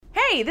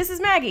Hey, this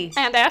is Maggie.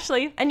 And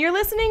Ashley. And you're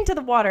listening to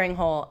The Watering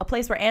Hole, a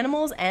place where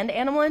animals and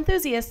animal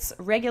enthusiasts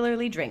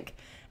regularly drink.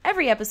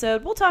 Every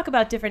episode, we'll talk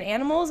about different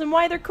animals and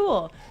why they're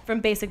cool,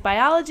 from basic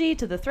biology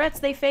to the threats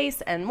they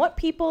face and what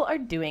people are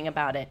doing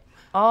about it.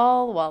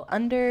 All while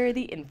under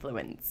the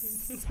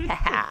influence.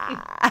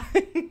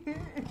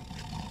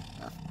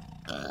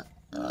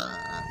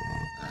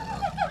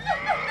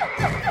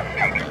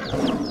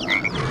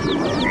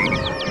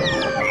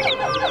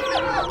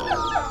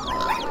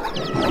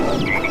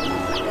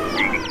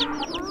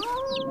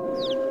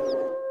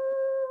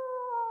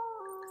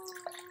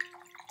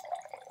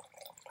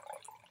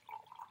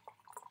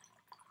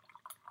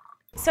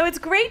 So it's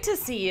great to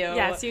see you.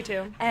 Yes, you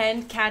too.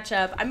 And catch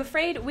up. I'm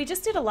afraid we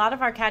just did a lot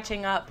of our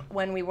catching up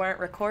when we weren't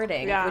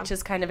recording, which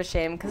is kind of a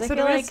shame because I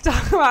feel like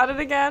talk about it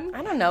again.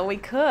 I don't know. We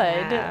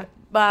could. Yeah.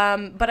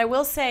 But I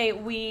will say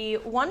we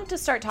wanted to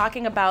start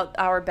talking about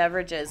our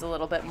beverages a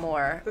little bit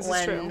more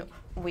when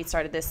we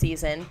started this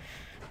season.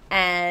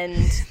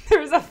 And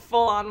there's a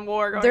full-on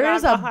war going on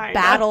there's a behind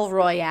battle us.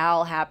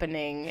 royale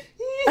happening.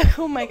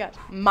 Oh my god.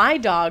 My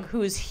dog,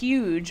 who's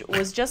huge,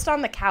 was just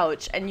on the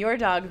couch, and your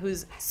dog,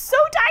 who's so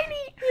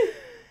tiny,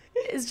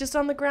 is just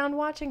on the ground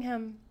watching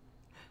him.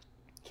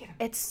 Yeah.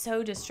 It's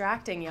so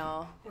distracting,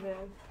 y'all. It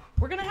is.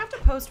 We're going to have to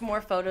post more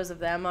photos of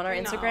them on our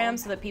Instagram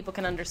so that people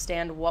can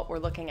understand what we're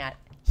looking at.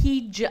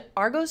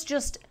 Argo's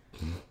just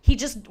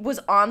was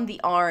on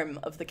the arm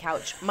of the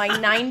couch. My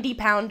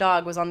 90-pound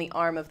dog was on the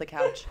arm of the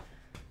couch.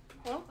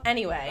 Well,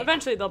 anyway.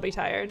 Eventually they'll be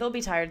tired. They'll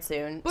be tired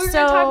soon. We're going to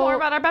talk more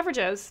about our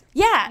beverages.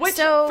 Yeah. Which,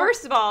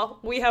 first of all,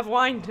 we have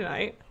wine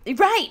tonight.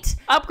 Right.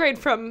 Upgrade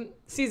from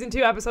season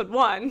 2, episode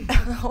 1.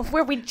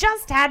 Where we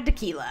just had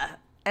tequila.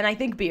 And I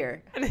think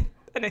beer. And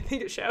I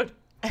think it showed.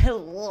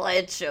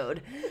 It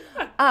showed.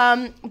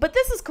 But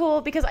this is cool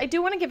because I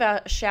do want to give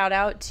a shout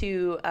out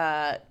to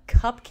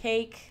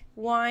Cupcake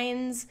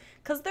wines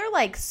because they're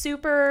like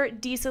super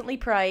decently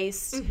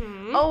priced,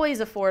 always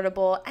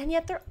affordable, and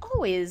yet they're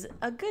always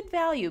a good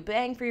value,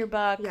 bang for your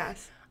buck.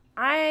 Yes.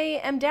 I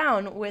am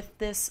down with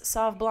this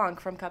Sauv Blanc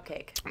from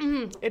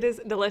Cupcake. It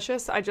is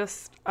delicious. I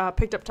just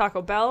picked up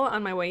Taco Bell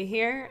on my way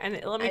here, and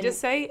let me just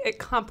say, it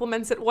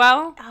complements it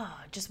well. Oh,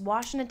 just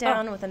washing it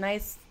down with a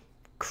nice,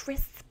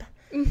 crisp,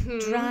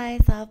 dry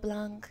Sauv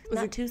Blanc.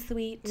 Not too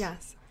sweet.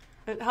 Yes.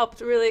 It helped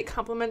really, it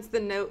complements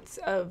the notes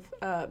of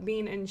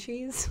bean and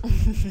cheese.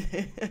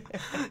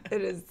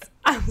 It is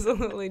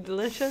absolutely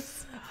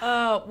delicious.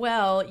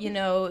 Well, you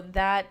know,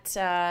 that's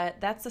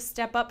a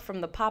step up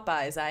from the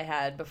Popeyes I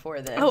had before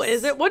this. Oh,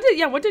 is it? What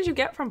did you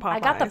get from Popeyes? I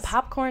got the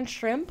popcorn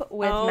shrimp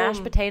with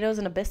mashed potatoes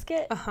and a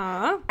biscuit.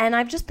 Uh-huh. And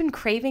I've just been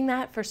craving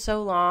that for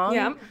so long.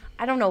 Yeah.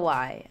 I don't know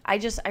why. I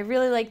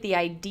really like the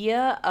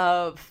idea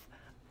of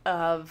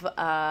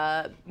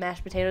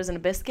mashed potatoes and a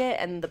biscuit,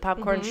 and the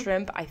popcorn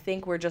shrimp, I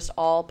think, were just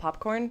all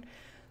popcorn.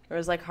 There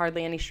was like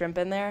hardly any shrimp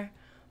in there,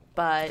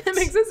 but it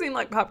makes it seem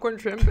like popcorn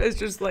shrimp is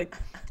just like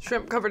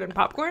shrimp covered in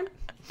popcorn.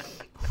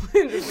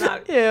 It's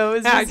not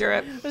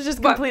accurate. It was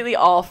just completely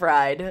all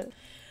fried.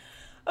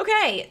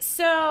 Okay,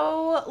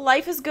 so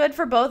life is good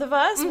for both of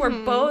us.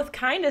 We're both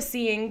kind of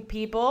seeing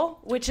people,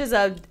 which is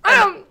an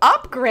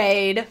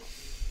upgrade.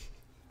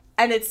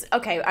 And it's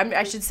okay.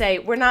 I should say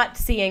we're not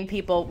seeing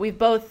people. We've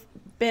both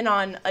been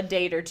on a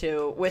date or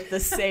two with the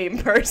same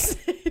person,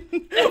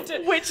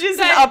 which is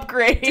an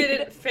upgrade.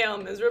 Didn't fail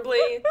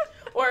miserably.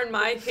 Or in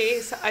my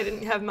case, I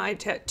didn't have my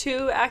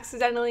tattoo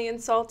accidentally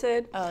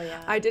insulted. Oh,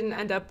 yeah. I didn't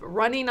end up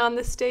running on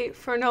this date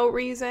for no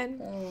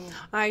reason.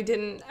 I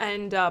didn't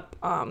end up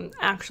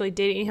actually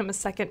dating him a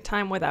second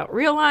time without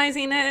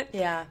realizing it.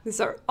 Yeah.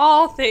 These are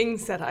all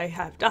things that I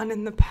have done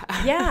in the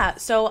past. Yeah,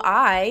 so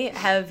I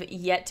have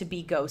yet to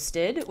be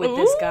ghosted with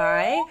this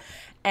guy.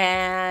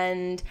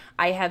 And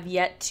I have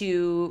yet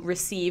to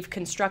receive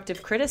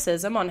constructive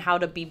criticism on how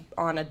to be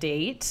on a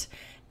date.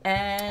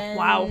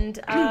 And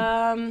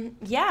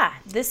yeah,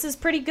 this is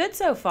pretty good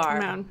so far.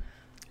 Man,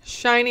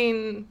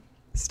 shining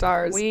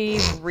stars. We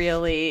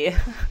really...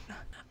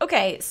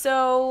 Okay,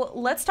 so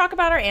let's talk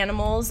about our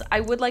animals.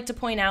 I would like to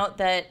point out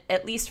that,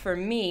 at least for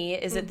me,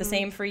 is it the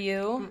same for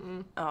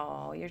you?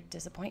 Oh, you're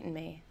disappointing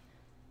me.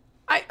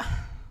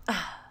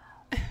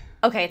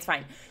 Okay, it's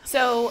fine.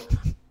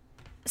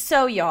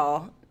 So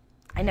y'all,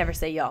 I never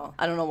say y'all.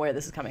 I don't know where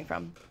this is coming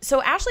from.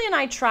 So Ashley and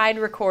I tried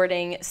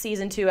recording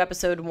season 2,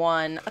 episode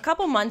 1 a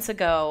couple months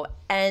ago,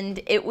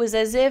 and it was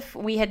as if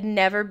we had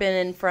never been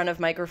in front of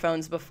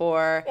microphones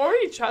before. Or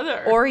each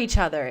other. Or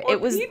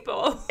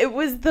people. It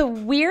was the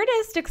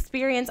weirdest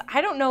experience.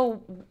 I don't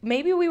know.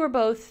 Maybe we were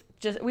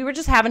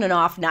just having an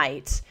off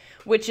night,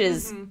 which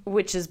is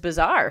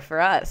bizarre for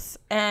us.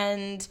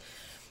 And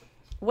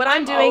what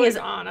I'm doing is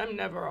I'm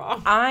never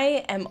off.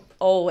 I am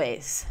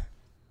always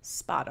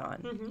spot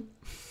on.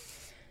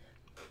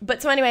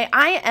 But so anyway,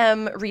 I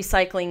am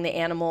recycling the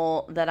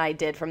animal that I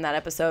did from that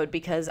episode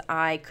because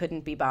I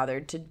couldn't be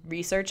bothered to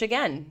research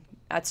again.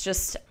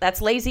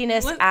 That's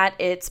laziness at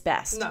its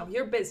best. No,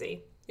 you're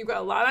busy. You've got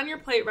a lot on your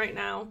plate right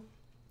now.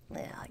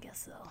 Yeah, I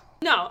guess so.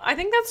 No, I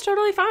think that's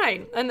totally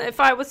fine. And if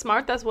I was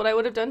smart, that's what I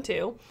would have done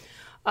too.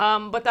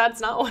 But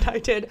that's not what I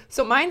did.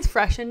 So mine's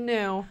fresh and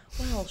new.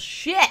 Well,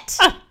 shit.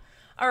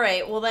 All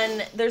right. Well,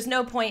 then there's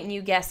no point in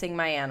you guessing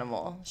my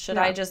animal. Should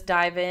I just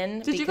dive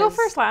in? Did you go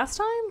first last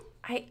time?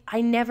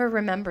 I never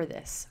remember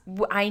this.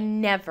 I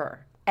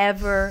never,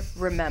 ever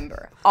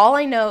remember. All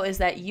I know is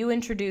that you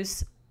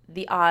introduce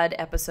the odd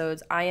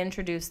episodes. I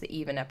introduce the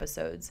even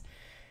episodes.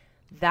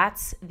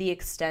 That's the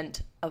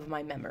extent of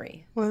my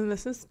memory. Well,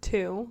 this is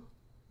 2.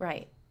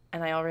 Right.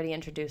 And I already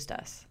introduced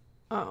us.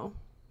 Oh.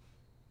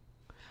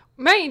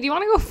 May, do you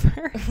want to go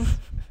first?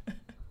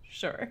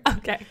 Sure.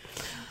 Okay.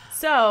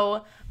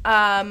 So,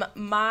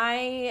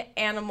 my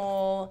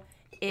animal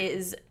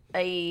is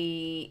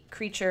a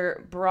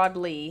creature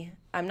broadly.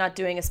 I'm not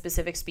doing a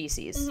specific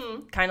species.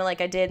 Kind of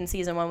like I did in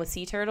season 1 with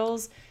sea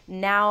turtles.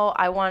 Now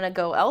I want to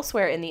go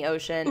elsewhere in the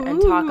ocean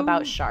and talk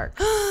about sharks.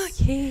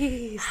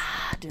 Yes.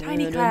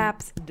 Tiny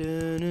claps.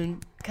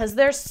 Because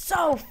they're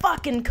so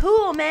fucking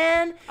cool,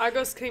 man.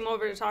 Argos came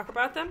over to talk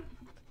about them.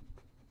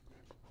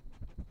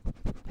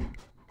 Oh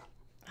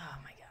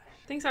my god.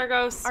 Thanks,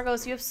 Argos.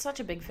 Argos, you have such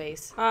a big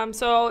face.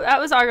 So that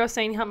was Argos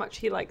saying how much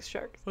he likes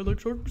sharks. I like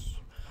sharks.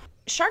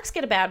 Sharks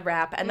get a bad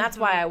rap, and that's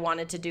why I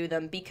wanted to do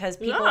them, because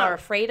people are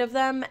afraid of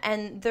them,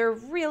 and they're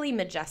really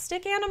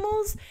majestic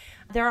animals.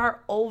 There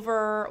are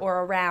over,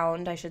 or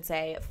around, I should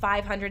say,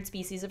 500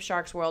 species of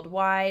sharks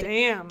worldwide.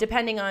 Damn.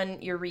 Depending on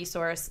your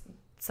resource,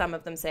 some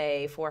of them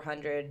say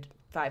 400,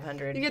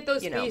 500. You get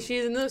those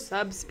species and those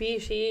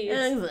subspecies.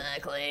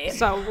 Exactly.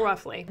 So,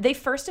 roughly. They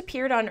first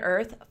appeared on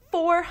Earth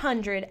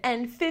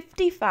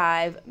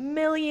 455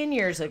 million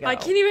years ago. I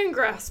can't even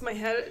grasp my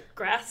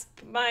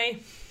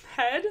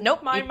head.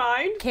 Nope. My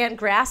mind. Can't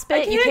grasp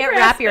it. Can't You can't grasp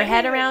wrap your it.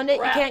 head around it.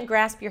 You can't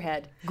grasp your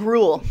head.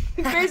 Gruel.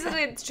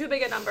 Basically, it's too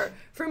big a number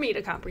for me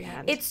to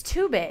comprehend. It's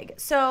too big.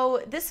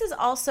 So this is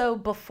also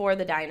before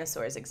the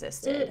dinosaurs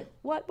existed.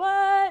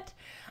 What?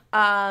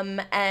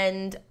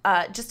 And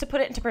just to put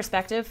it into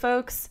perspective,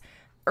 folks,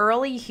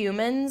 early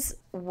humans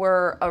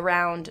were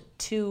around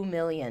 2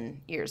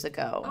 million years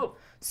ago. Oh.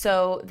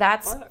 So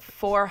that's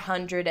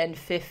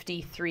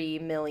 453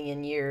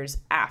 million years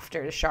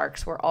after the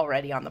sharks were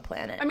already on the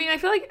planet. I mean, I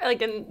feel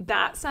like in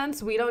that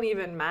sense, we don't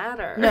even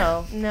matter.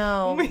 No,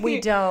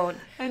 we don't.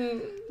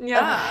 And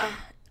yeah.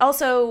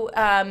 Also,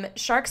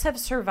 sharks have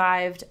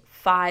survived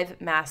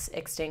 5 mass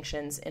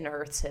extinctions in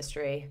Earth's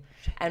history,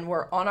 and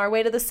we're on our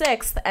way to the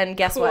 6th. And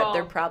guess what?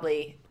 They're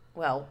probably,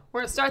 well,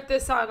 we're gonna start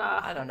this on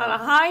a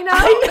high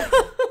note.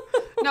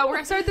 No, we're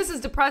gonna start this as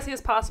depressing as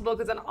possible,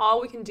 because then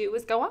all we can do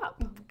is go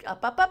up.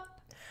 Up.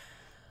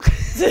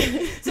 So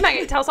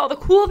Maggie, tell us all the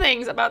cool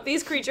things about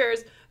these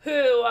creatures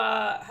who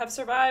have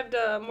survived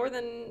more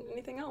than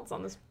anything else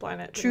on this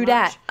planet. True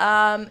that.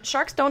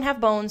 Sharks don't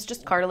have bones,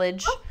 just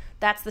cartilage. Oh.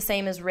 That's the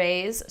same as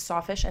rays,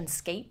 sawfish, and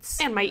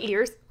skates. And my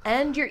ears.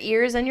 And your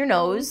ears and your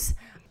nose.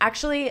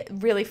 Actually,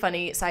 really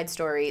funny side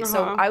story.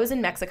 So I was in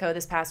Mexico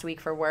this past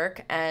week for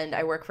work, and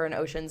I work for an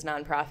oceans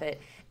nonprofit.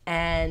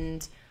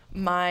 And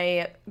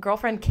my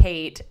girlfriend,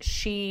 Kate,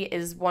 she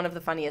is one of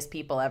the funniest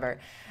people ever.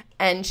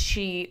 And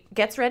she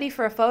gets ready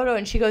for a photo,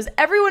 and she goes,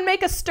 "Everyone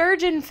make a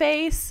sturgeon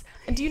face."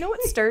 And do you know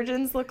what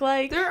sturgeons look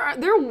like?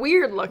 They're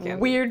weird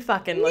looking. Weird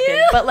fucking looking.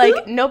 Yeah. But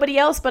like nobody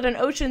else but an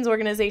oceans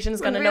organization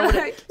is going to know what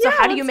it. So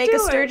how do you make a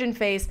sturgeon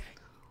face?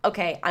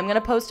 Okay, I'm going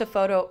to post a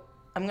photo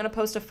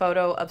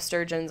of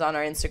sturgeons on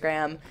our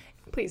Instagram.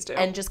 Please do.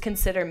 And just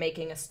consider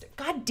making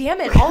God damn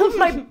it. All of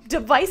my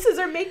devices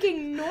are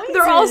making noises.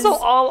 They're also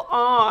all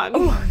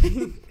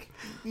on.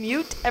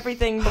 Mute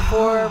everything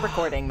before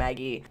recording,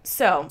 Maggie.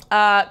 So,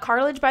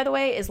 cartilage, by the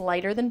way, is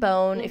lighter than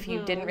bone. If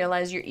you didn't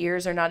realize, your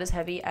ears are not as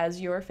heavy as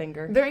your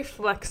finger. Very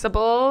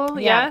flexible.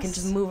 Yeah, yes. It can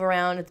just move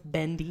around. It's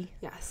bendy.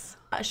 Yes.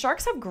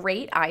 Sharks have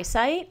great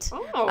eyesight.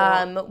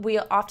 Oh. We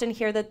often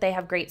hear that they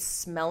have great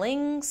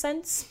smelling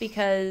sense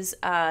because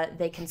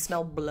they can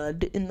smell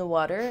blood in the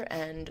water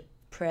and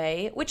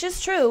prey, which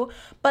is true,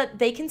 but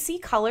they can see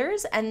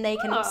colors, and they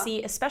can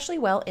see especially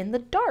well in the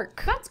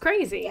dark. That's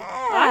crazy. Yeah.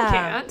 I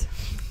can't.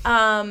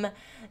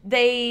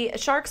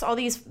 Sharks, all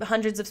these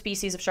hundreds of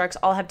species of sharks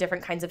all have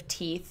different kinds of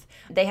teeth.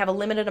 They have a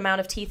limited amount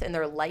of teeth in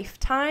their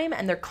lifetime,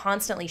 and they're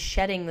constantly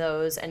shedding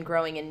those and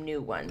growing in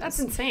new ones. That's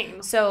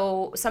insane.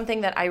 So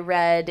something that I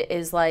read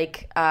is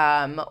like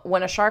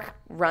when a shark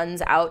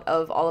runs out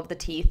of all of the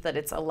teeth that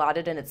it's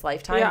allotted in its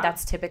lifetime,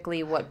 that's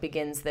typically what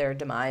begins their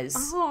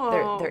demise,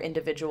 their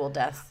individual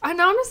death. I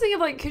know. I'm just thinking,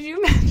 like, could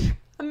you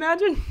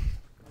imagine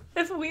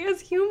if we as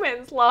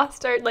humans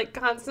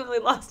constantly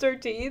lost our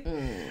teeth?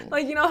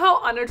 Like, you know how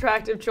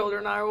unattractive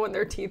children are when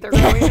their teeth are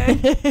growing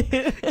in?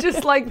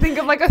 Just, like, think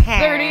of, like, a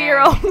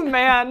 30-year-old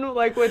man,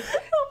 like, with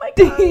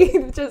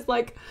teeth just,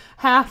 like,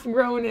 half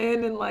grown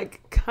in and,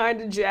 like,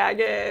 kind of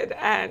jagged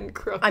and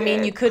crooked. I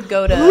mean, you could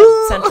go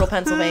to central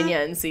Pennsylvania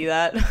and see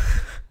that.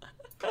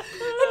 And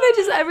they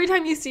just, every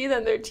time you see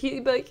them, their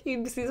teeth, like,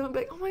 you see someone be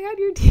like, oh my God,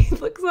 your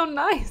teeth look so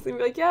nice. And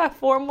be like, yeah,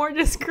 4 more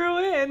just grew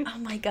in. Oh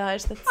my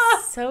gosh, that's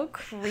so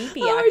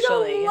creepy, I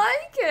actually. don't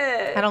like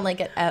it. I don't like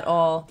it at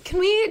all. Can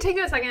we take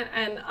a second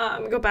and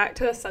go back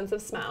to a sense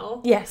of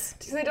smell? Yes.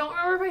 Because I don't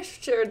remember if I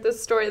shared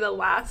this story the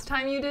last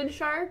time you did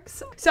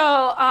sharks.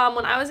 So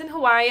when I was in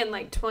Hawaii in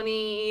like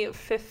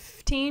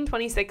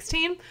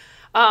 2016,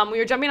 we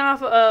were jumping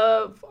off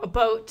of a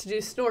boat to do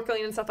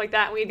snorkeling and stuff like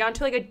that. And we had gone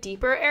to like a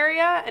deeper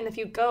area. And if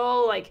you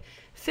go like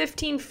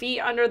 15 feet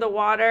under the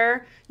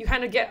water, you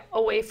kind of get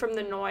away from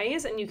the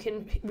noise and you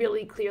can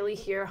really clearly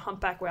hear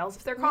humpback whales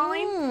if they're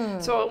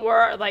calling. So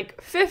we're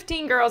like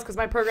 15 girls, because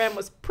my program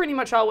was pretty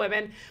much all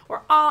women.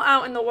 We're all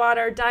out in the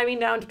water diving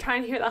down to try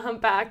and hear the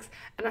humpbacks.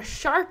 And a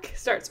shark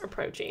starts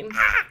approaching.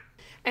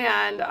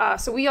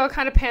 And so we all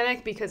kind of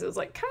panicked because it was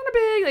like kind of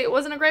big. Like, it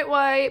wasn't a great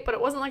white, but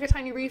it wasn't like a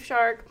tiny reef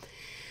shark.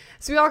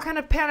 So we all kind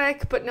of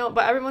panic, but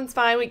everyone's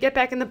fine. We get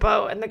back in the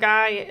boat, and the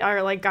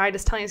guide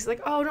is telling us, he's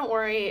like, oh, don't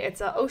worry.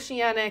 It's an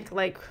oceanic,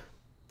 like,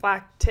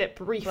 black tip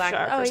reef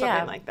shark or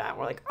something like that.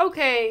 We're like,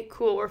 okay,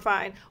 cool, we're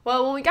fine.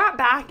 Well, when we got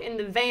back in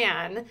the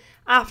van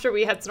after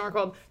we had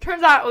snorkeled,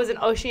 turns out it was an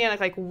oceanic,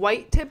 like,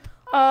 white tip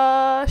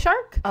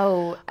shark.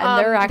 Oh, and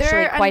they're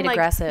actually quite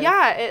aggressive.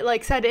 Yeah, it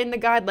like said in the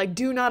guide, like,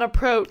 do not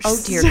approach. Oh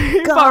dear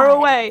God. Far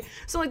away.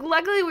 So like,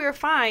 luckily we were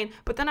fine.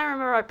 But then I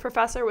remember our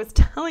professor was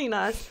telling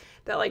us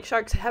that like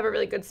sharks have a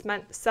really good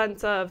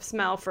sense of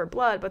smell for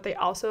blood, but they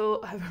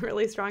also have a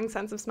really strong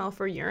sense of smell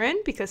for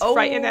urine, because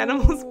frightened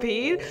animals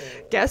peed.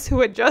 Guess who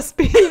had just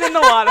peed in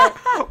the water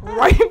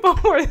right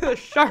before the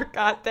shark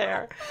got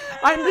there?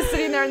 I'm just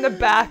sitting there in the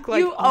back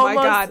like, oh my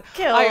God,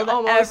 I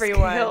almost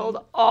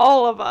killed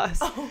all of us.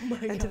 Oh my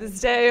God. And to this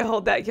day, I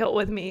hold that guilt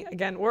with me.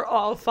 Again, we're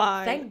all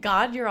fine. Thank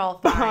God you're all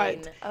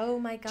fine. Oh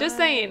my God. Just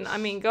saying, I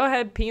mean, go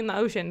ahead, pee in the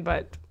ocean,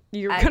 but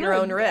you're at your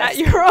own risk. At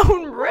your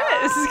own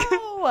risk.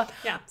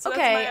 Yeah. So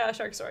okay. That's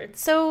my shark story.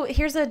 So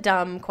here's a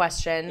dumb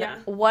question. Yeah.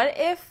 What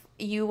if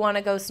you want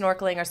to go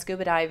snorkeling or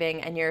scuba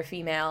diving and you're a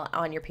female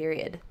on your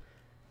period?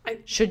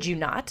 Should you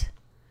not?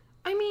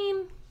 I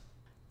mean,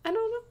 I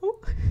don't know.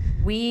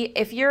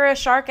 If you're a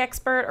shark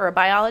expert or a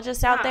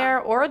biologist out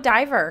there or a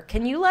diver,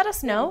 can you let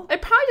us know?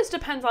 It probably just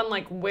depends on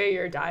like where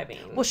you're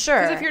diving. Well,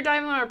 sure. Because if you're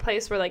diving on a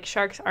place where like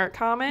sharks aren't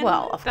common,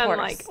 well, of course.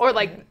 like, or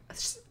like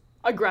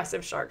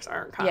aggressive sharks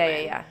aren't common.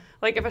 Yeah.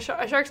 Like if a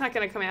shark's not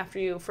going to come after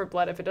you for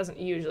blood if it doesn't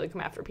usually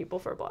come after people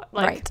for blood.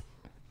 Like, right.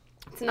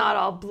 It's not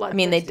all blood. I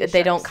mean,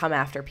 they don't come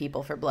after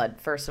people for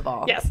blood, first of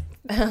all. Yes.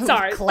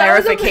 Sorry.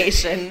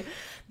 Clarification.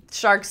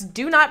 Sharks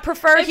do not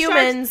prefer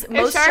humans.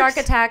 Most shark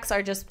attacks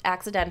are just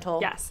accidental.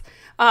 Yes.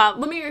 Let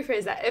me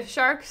rephrase that. If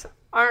sharks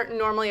aren't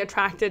normally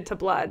attracted to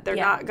blood, they're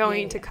not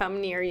going to come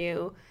near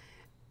you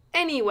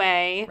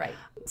anyway. Right.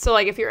 So,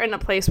 like, if you're in a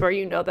place where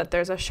you know that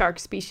there's a shark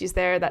species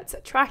there that's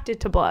attracted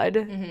to blood,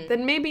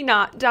 then maybe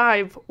not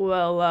dive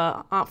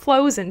while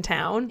Flo's in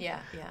town.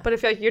 Yeah. But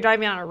if you're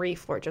diving on a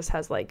reef where it just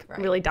has, like,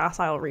 really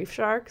docile reef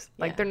sharks,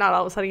 like, they're not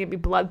all of a sudden going to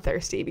be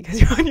bloodthirsty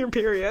because you're on your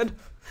period.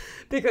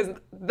 Because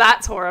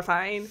that's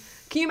horrifying.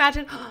 Can you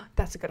imagine?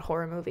 That's a good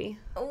horror movie.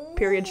 Ooh.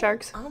 Period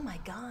sharks. Oh, my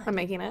God. I'm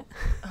making it.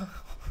 Oh.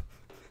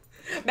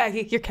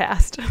 Maggie, you're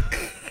cast.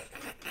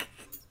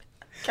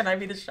 Can I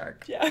be the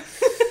shark? Yeah.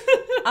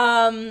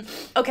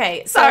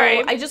 Okay, so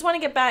sorry. I just want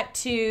to get back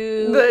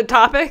to the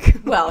topic.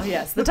 Well,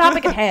 yes, the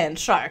topic at hand,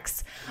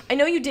 sharks. I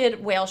know you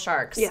did whale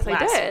sharks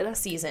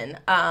last season.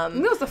 I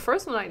think that was the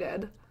first one I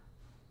did.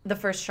 The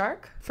first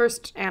shark?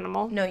 First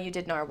animal. No, you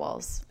did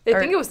narwhals. I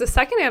think it was the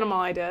second animal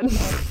I did.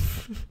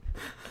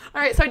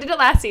 All right, so I did it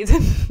last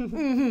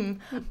season.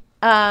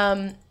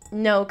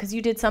 No, because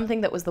you did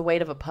something that was the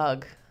weight of a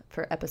pug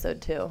for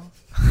episode 2.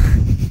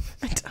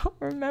 I don't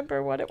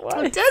remember what it was.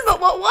 I did, but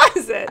what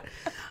was it?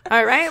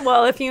 All right.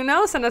 Well, if you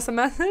know, send us a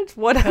message.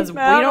 What because we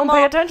don't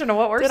pay attention to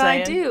what we're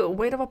saying. Did I do?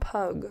 Weight of a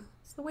pug.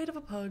 It's the weight of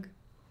a pug.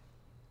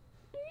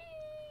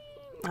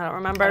 I don't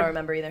remember. I don't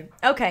remember either.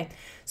 Okay.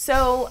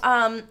 So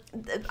I'm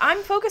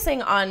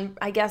focusing on,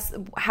 I guess,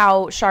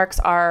 how sharks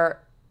are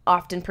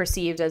often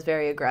perceived as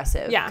very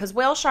aggressive. Yeah. Because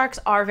whale sharks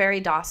are very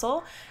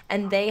docile,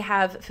 and they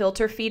have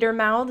filter feeder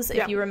mouths.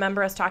 If you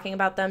remember us talking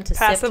about them to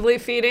passively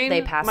feeding.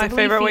 They passively my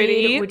favorite feed, way to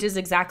eat, which is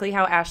exactly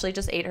how Ashley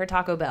just ate her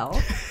Taco Bell.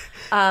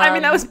 I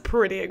mean, that was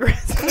pretty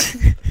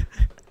aggressive.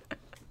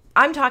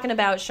 I'm talking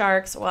about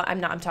sharks. Well,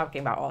 I'm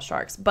talking about all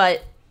sharks,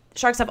 but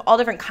sharks have all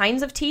different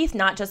kinds of teeth,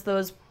 not just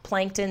those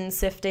plankton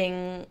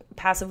sifting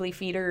passively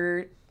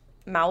feeder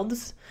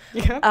mouths.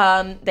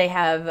 Yeah. They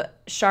have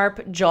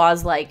sharp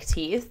jaws-like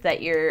teeth that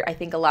I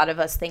think a lot of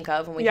us think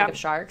of when we think of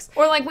sharks.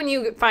 Or like when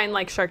you find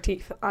like shark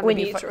teeth on the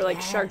beach, or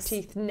like shark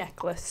teeth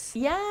necklace.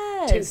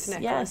 Yes. Tooth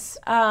necklace.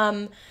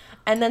 Yes.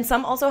 And then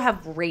some also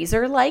have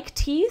razor-like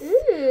teeth,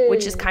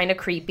 which is kind of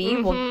creepy.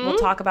 Mm-hmm. We'll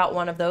talk about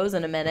one of those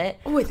in a minute.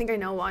 Oh, I think I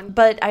know one.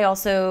 But I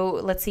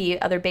also, let's see,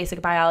 other basic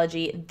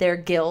biology. Their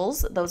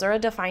gills, those are a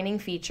defining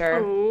feature.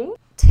 Ooh.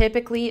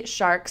 Typically,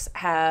 sharks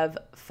have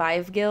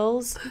 5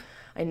 gills.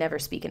 I never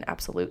speak in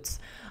absolutes.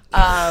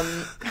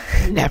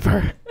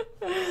 Never.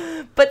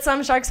 But But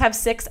some sharks have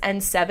 6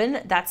 and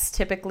 7. That's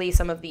typically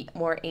some of the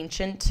more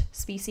ancient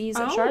species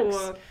of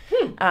sharks.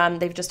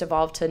 They've just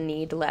evolved to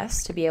need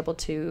less to be able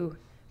to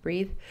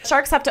breathe.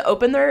 Sharks have to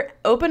open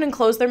and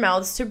close their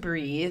mouths to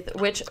breathe,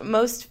 which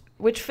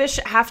fish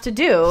have to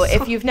do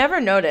if you've never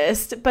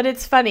noticed. But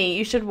it's funny.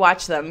 You should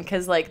watch them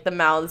because, like, the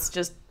mouths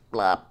just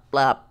blop,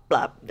 blop,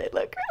 blop. They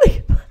look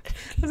really fun.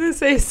 I was going to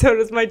say, so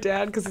does my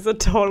dad because he's a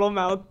total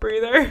mouth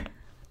breather.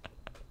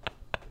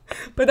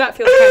 But that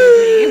feels kind of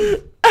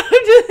mean.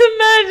 I'm just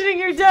imagining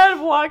your dad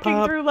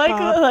walking through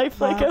life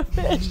like a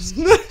fish.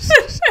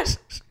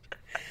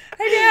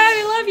 Hey, Dad,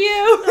 I love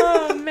you.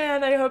 Oh,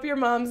 man, I hope your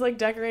mom's, like,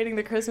 decorating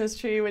the Christmas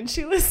tree when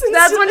she listens.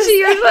 That's when she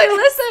usually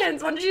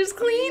listens, when she's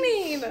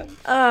cleaning.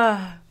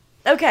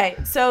 Okay,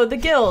 so the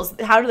gills,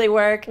 how do they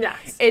work?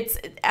 Yes. It's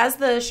as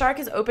the shark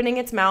is opening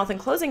its mouth and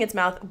closing its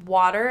mouth,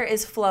 water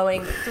is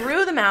flowing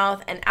through the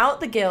mouth and out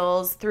the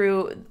gills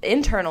through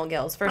internal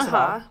gills, first of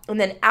all,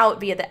 and then out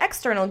via the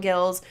external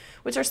gills,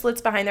 which are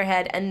slits behind their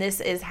head, and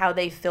this is how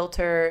they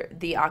filter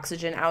the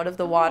oxygen out of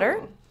the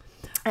water.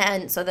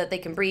 And so that they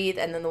can breathe,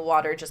 and then the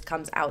water just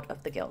comes out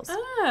of the gills.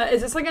 Is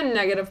this like a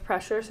negative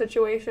pressure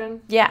situation?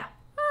 Yeah.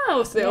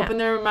 Oh, so they open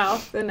their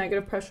mouth, the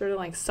negative pressure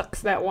like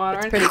sucks that water.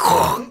 It's pretty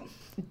cool.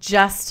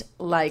 Just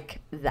like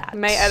that.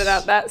 May edit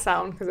out that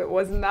sound because it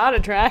was not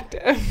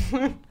attractive.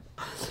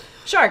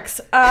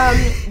 Sharks.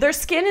 Their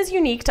skin is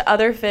unique to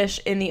other fish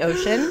in the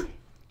ocean.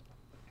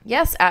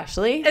 Yes,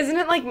 Ashley. Isn't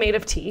it like made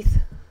of teeth?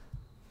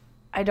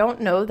 I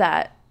don't know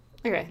that.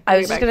 Okay. I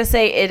was just going to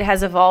say it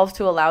has evolved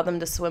to allow them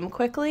to swim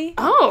quickly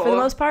for the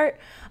most part.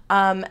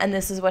 And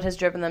this is what has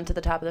driven them to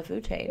the top of the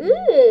food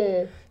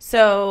chain.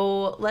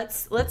 So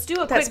let's do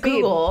a quick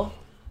Google.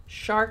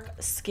 Shark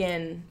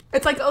skin.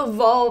 It's like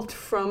evolved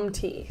from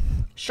teeth.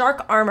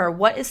 Shark armor.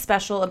 What is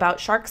special about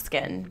shark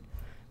skin?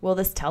 Will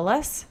this tell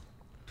us?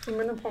 I'm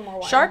going to pour more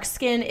wine. Shark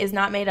skin is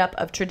not made up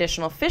of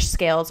traditional fish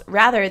scales.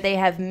 Rather, they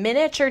have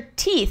miniature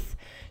teeth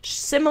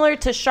similar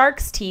to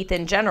shark's teeth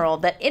in general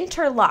that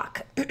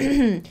interlock.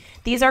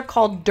 These are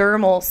called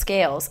dermal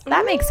scales.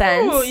 That makes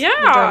sense. Yeah.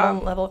 The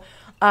dermal level.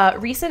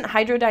 Recent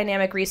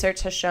hydrodynamic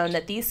research has shown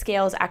that these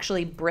scales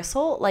actually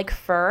bristle like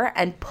fur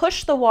and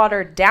push the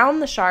water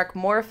down the shark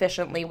more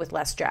efficiently with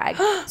less drag.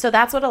 So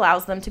that's what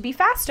allows them to be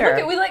faster.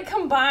 Look, we like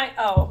combine.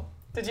 Oh,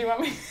 did you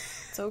want me?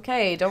 It's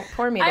okay. Don't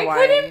pour me the wine.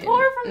 I couldn't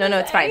pour from No,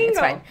 this it's fine.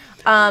 angle.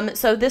 It's fine.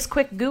 So this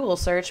quick Google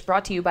search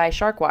brought to you by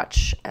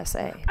Sharkwatch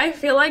SA. I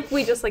feel like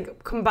we just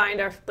like combined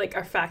our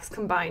facts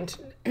combined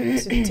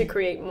to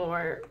create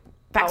more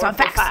Facts on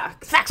powerful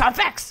facts. Facts on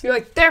facts. You're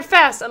like, they're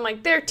fast. I'm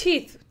like, their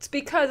teeth. It's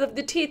because of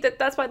the teeth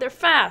that's why they're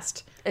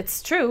fast.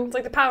 It's true. It's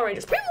like the Power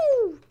Rangers.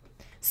 Pew!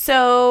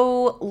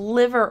 So,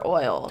 liver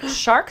oil.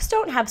 Sharks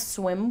don't have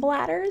swim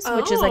bladders,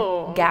 which is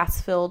a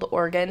gas-filled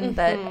organ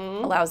that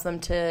allows them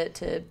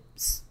to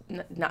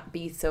not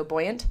be so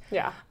buoyant.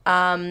 Yeah.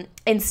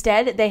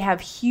 Instead, they have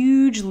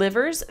huge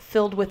livers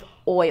filled with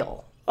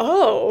oil.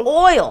 Oh.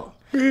 Oil.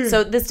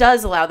 So this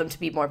does allow them to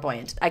be more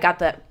buoyant. I got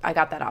that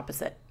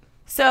opposite.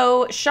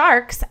 So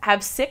sharks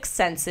have 6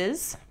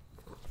 senses.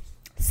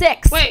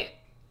 6. Wait,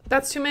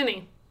 that's too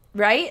many.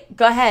 Right?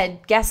 Go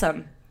ahead. Guess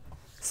them.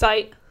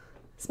 Sight,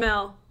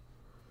 smell,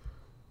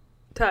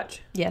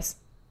 touch, Yes.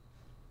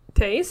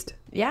 taste,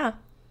 Yeah.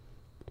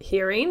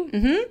 hearing.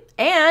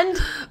 And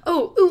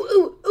Oh,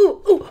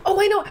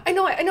 I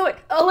know it.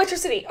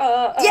 Electricity.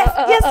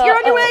 Yes, you're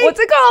on your way.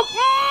 What's it called?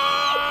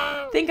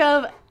 think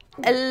of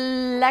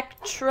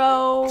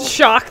electro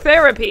Shock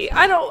therapy.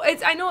 I know they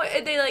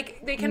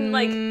can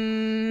like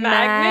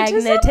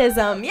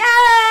magnetism. Yeah.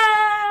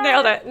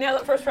 Nailed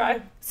it first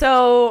try.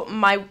 So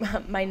my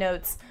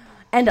notes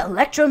and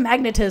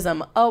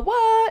electromagnetism.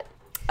 What?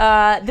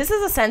 This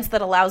is a sense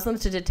that allows them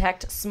to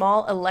detect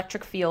small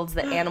electric fields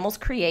that animals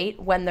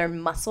create when their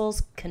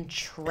muscles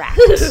contract.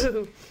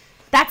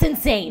 That's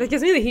insane. That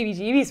gives me the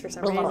heebie-jeebies for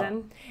some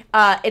reason.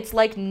 It's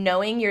like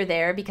knowing you're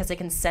there because it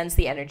can sense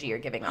the energy you're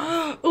giving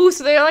off. Ooh,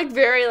 so they're like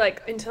very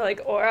like into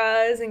like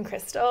auras and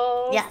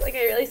crystals. Yes. Like it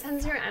really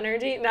sense your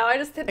energy. Now I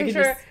just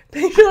picture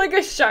like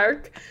a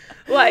shark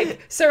like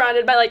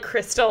surrounded by like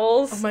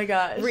crystals. Oh my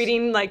gosh.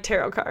 Reading like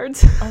tarot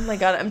cards. Oh my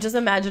god, I'm just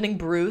imagining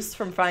Bruce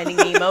from Finding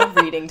Nemo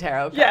reading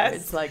tarot cards.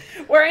 Yes. Like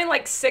Wearing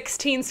like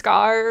 16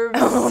 scarves.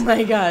 oh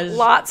my gosh.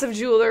 Lots of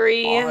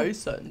jewelry. I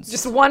sense.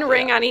 Just one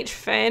ring on each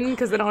fin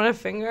because they don't have a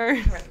finger.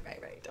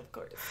 Right, of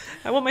course.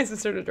 I want my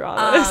sister to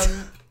draw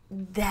this.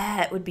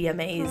 That would be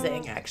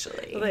amazing,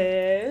 actually.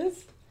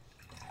 Liz?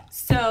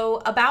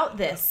 So about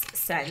this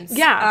sense,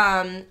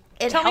 Yeah.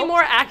 Tell me helps-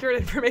 more accurate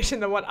information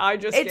than what I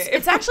just gave.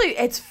 It's actually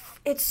it's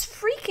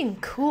freaking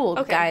cool,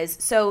 guys.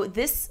 So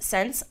this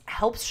sense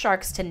helps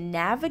sharks to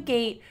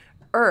navigate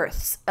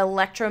Earth's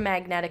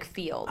electromagnetic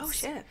fields. Oh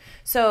shit.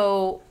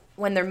 So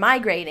when they're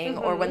migrating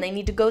or when they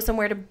need to go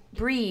somewhere to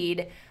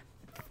breed,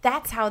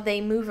 that's how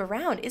they move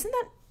around. Isn't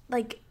that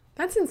like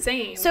That's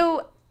insane.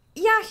 so?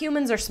 Yeah,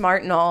 humans are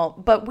smart and all,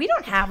 but we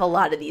don't have a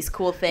lot of these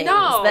cool things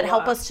No. that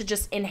help us to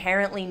just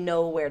inherently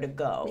know where to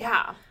go.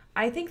 yeah.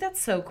 I think that's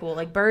so cool.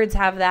 Like birds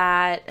have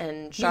that,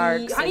 and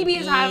sharks,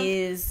 Honeybees and have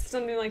bees.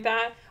 something like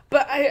that.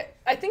 But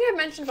I think I've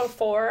mentioned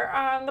before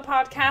on the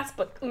podcast,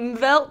 but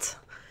Umwelt.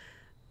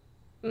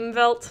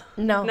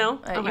 No?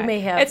 Okay. You may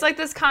have. It's like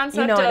this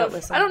concept I don't of,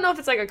 listen. I don't know if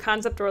it's like a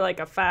concept or like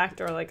a fact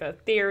or like a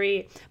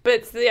theory, but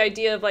it's the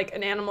idea of like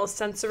an animal's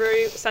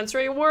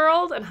sensory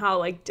world and how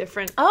like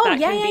different that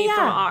can be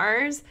from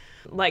ours.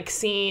 Like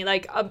seeing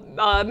like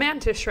a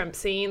mantis shrimp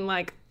seeing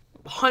like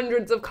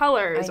hundreds of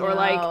colors, or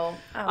like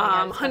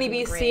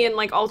honeybees seeing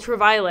like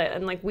ultraviolet,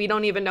 and like we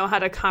don't even know how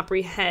to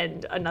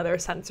comprehend another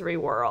sensory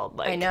world.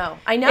 Like I know.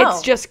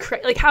 It's just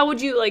like, how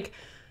would you like?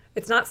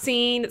 It's not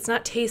seeing, it's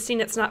not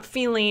tasting, it's not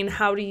feeling.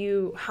 How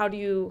does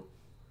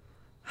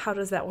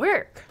that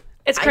work?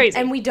 It's crazy.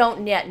 And we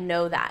don't yet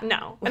know that.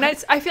 No. And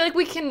I feel like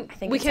we can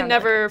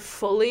never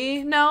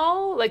fully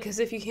know, like, because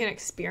if you can't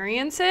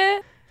experience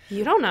it,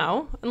 you don't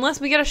know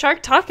unless we get a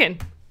shark talking.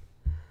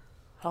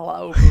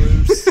 Hello,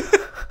 Bruce.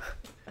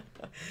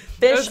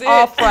 Fish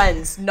are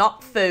friends,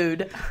 not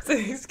food. It's an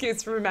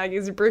excuse for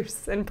Maggie's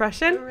Bruce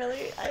impression.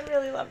 I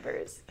really love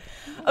Bruce.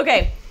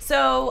 Okay,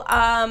 so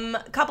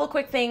a couple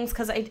quick things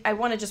because I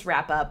want to just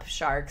wrap up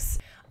sharks.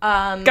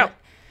 Go.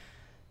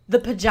 The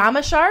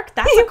pajama shark,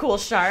 that's a cool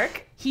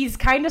shark. He's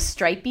kind of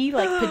stripy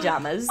like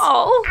pajamas.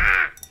 Oh.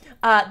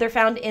 They're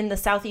found in the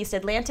Southeast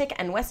Atlantic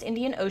and West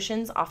Indian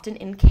Oceans, often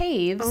in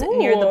caves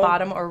near the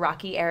bottom or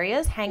rocky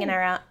areas, hanging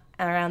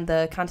around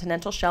the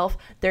continental shelf.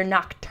 They're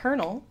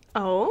nocturnal.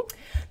 Oh.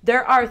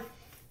 There are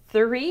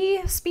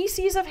 3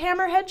 species of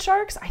hammerhead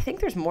sharks. I think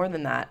there's more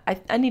than that.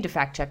 I need to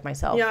fact check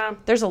myself. Yeah.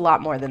 There's a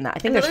lot more than that. I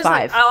think there's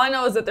 5. Like, all I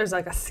know is that there's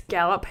like a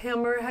scallop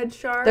hammerhead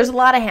shark. There's a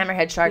lot of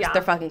hammerhead sharks. Yeah.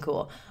 They're fucking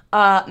cool.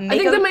 I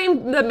think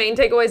the main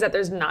takeaway is that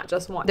there's not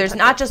just one. There's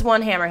not just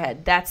one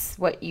hammerhead. That's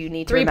what you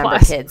need to 3+. remember,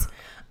 kids.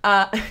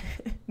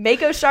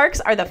 Mako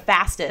sharks are the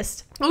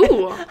fastest.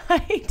 Ooh.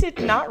 I did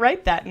not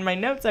write that in my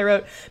notes. I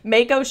wrote,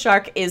 Mako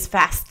shark is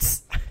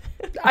fasts.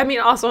 I mean,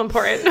 also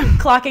important.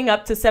 Clocking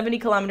up to 70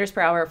 kilometers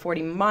per hour or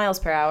 40 miles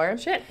per hour.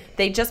 Shit.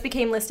 They just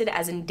became listed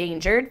as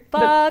endangered.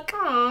 Fuck.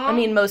 I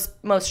mean,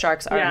 most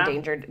sharks are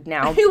endangered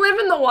now. If you live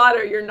in the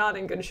water, you're not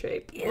in good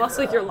shape. Unless,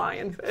 like, you're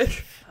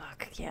lionfish.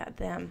 Fuck, yeah,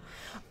 them.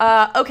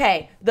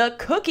 Okay, the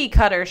cookie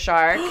cutter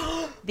shark.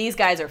 These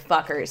guys are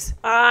fuckers.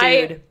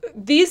 Dude.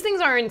 These things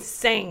are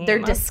insane. They're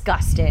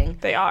disgusting.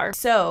 They are.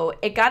 So,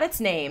 it got its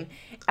name.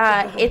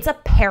 It's a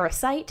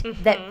parasite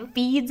that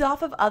feeds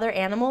off of other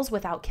animals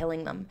without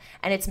killing them.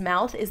 And its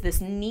mouth is this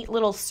neat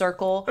little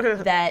circle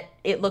that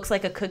it looks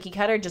like a cookie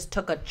cutter just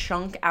took a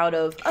chunk out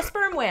of a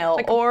sperm whale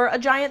or a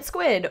giant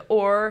squid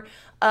or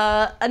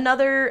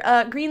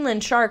another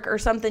Greenland shark or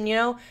something, you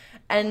know?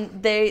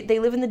 And they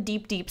live in the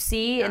deep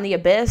sea, in the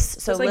abyss,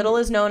 so little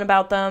is known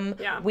about them.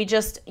 Yeah. We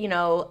just,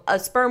 a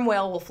sperm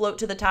whale will float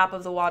to the top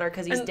of the water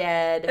because he's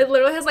dead. It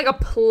literally has like a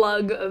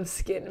plug of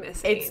skin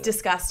missing. It's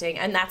disgusting,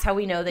 and that's how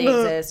we know they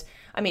exist.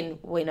 I mean,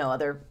 we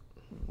know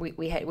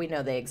we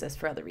know they exist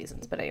for other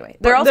reasons, but anyway,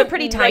 they're also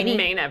pretty tiny. The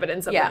main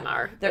evidence of them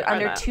are they're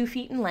under 2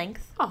 feet in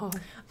length. Oh.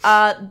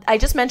 I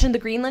just mentioned the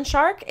Greenland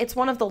shark. It's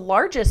one of the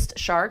largest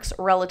sharks,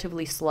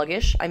 relatively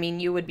sluggish. I mean,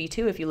 you would be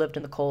too if you lived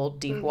in the cold,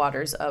 deep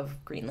waters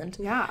of Greenland.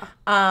 Yeah.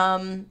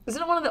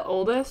 Isn't it one of the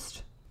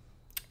oldest?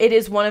 It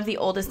is one of the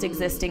oldest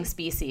existing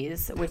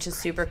species, which is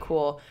super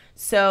cool.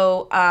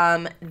 So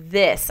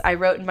this, I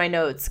wrote in my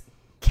notes,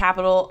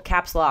 capital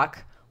caps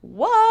lock,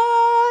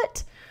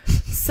 what?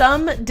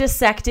 Some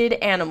dissected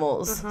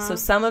animals, so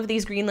some of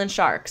these Greenland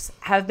sharks,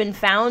 have been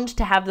found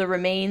to have the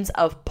remains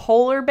of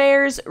polar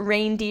bears,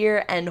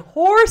 reindeer, and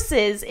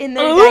horses in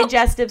their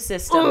digestive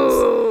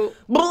systems.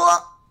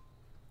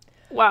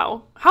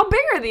 Wow. How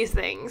big are these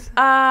things?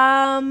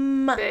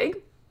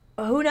 Big?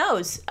 Who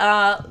knows?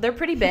 They're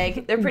pretty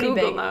big. They're pretty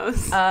Google big.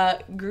 knows.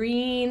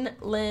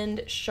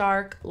 Greenland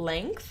shark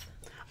length.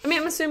 I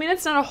mean, I'm assuming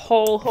it's not a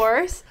whole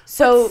horse.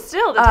 So But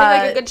still, they take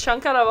like a good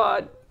chunk out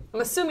of I'm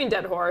assuming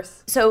dead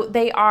horse. So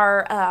they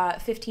are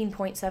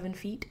 15.7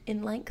 feet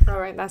in length. All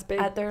right, that's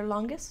big. At their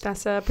longest.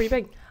 That's pretty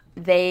big.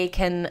 They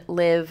can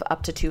live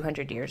up to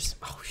 200 years.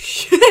 Oh,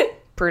 shit.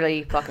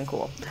 Pretty fucking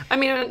cool. I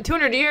mean, in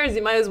 200 years,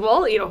 you might as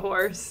well eat a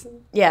horse.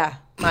 Yeah,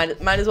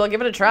 might as well give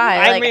it a try.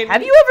 I mean,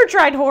 have you ever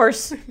tried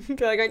horse?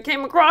 Like, I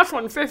came across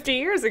one 50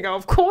 years ago.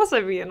 Of course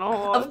I've eaten a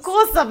horse. Of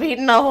course I've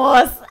eaten a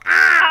horse.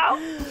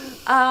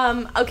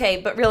 Ow!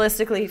 Okay, but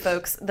realistically,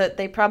 folks, that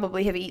they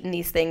probably have eaten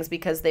these things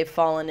because they've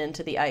fallen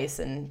into the ice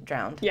and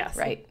drowned. Yes.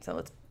 Right? So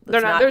let's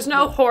there's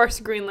no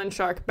horse Greenland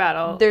shark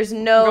battle. There's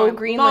no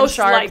Greenland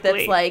shark likely.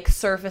 that's like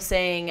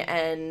surfacing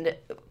and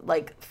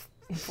like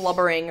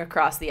flubbering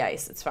across the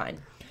ice. It's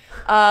fine.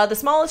 The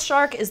smallest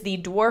shark is the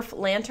dwarf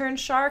lantern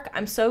shark.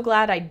 I'm so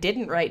glad I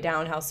didn't write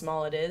down how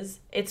small it is.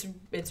 It's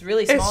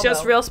really small. It's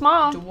just real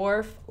small.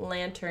 Dwarf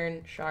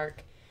lantern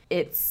shark.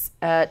 It's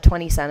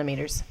 20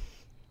 centimeters.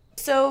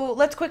 So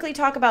let's quickly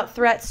talk about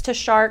threats to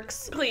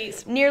sharks.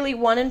 Please. Nearly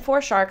 1 in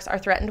 4 sharks are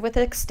threatened with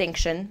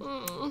extinction.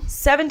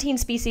 17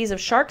 species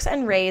of sharks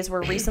and rays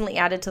were recently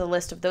added to the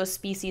list of those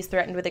species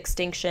threatened with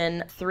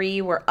extinction.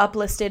 3 were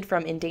uplisted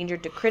from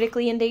endangered to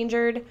critically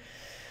endangered.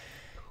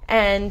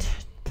 And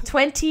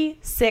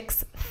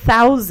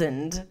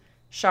 26,000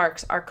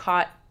 sharks are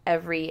caught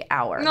every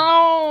hour.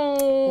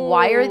 No.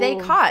 Why are they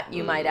caught,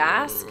 you might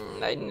ask?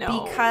 I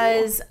know.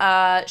 Because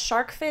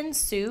shark fin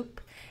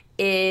soup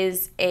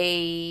is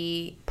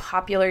a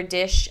popular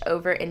dish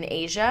over in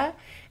Asia,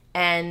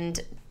 and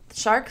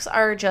sharks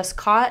are just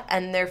caught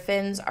and their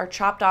fins are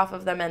chopped off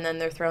of them and then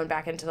they're thrown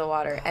back into the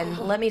water. And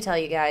let me tell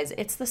you guys,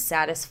 it's the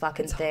saddest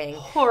fucking thing.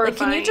 Horrifying. Like,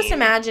 can you just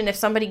imagine if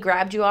somebody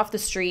grabbed you off the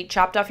street,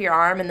 chopped off your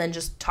arm, and then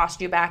just tossed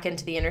you back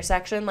into the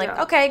intersection? Like,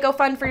 okay, go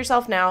fend for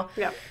yourself now.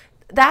 Yeah.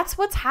 That's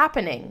what's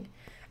happening.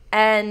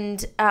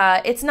 And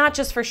it's not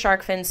just for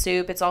shark fin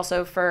soup. It's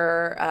also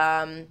for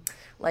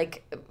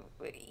like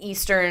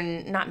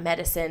Eastern, not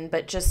medicine,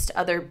 but just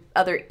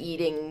other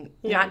eating,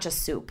 not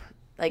just soup.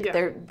 Like,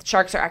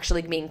 sharks are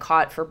actually being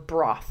caught for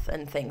broth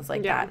and things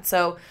like that.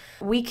 So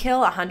we kill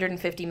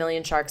 150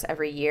 million sharks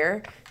every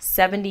year.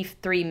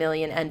 73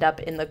 million end up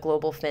in the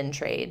global fin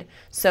trade.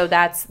 So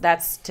that's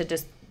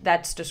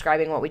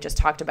describing what we just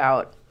talked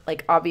about.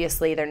 Like,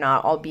 obviously they're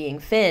not all being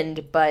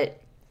finned,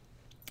 but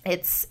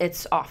it's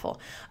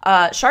awful.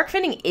 Shark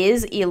finning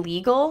is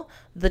illegal.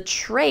 The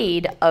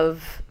trade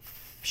of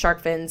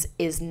shark fins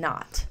is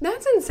not.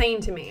 That's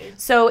insane to me.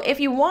 So if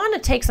you want to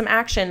take some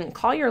action,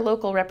 call your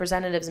local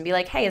representatives and be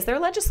like, hey, is there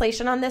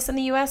legislation on this in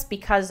the U.S.?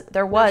 Because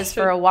there was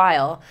for a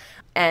while,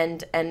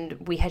 and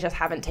we just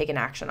haven't taken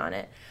action on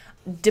it.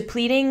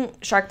 Depleting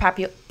shark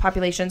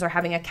populations are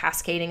having a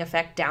cascading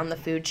effect down the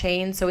food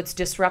chain, so it's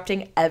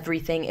disrupting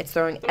everything. It's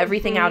throwing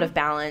everything out of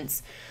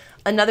balance.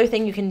 Another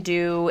thing you can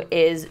do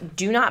is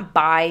do not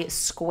buy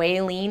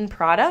squalene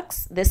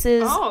products. This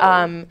is,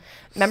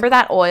 remember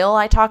that oil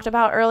I talked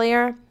about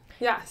earlier?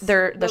 Yes.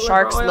 The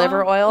shark's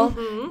liver oil.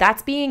 Mm-hmm.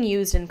 That's being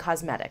used in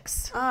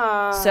cosmetics.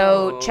 Oh.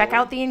 So check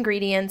out the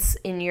ingredients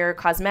in your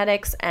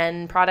cosmetics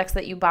and products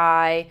that you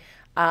buy.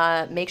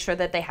 Make sure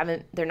that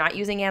they're not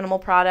using animal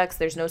products.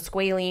 There's no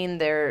squalene.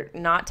 They're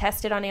not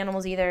tested on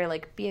animals either.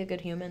 Like, be a good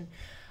human.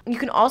 You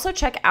can also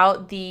check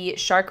out the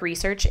Shark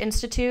Research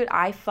Institute.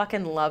 I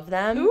fucking love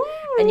them. Ooh.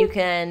 And you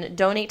can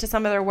donate to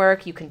some of their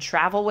work. You can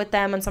travel with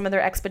them on some of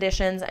their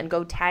expeditions and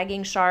go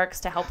tagging sharks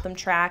to help them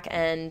track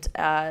and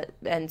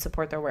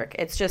support their work.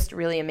 It's just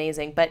really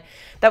amazing. But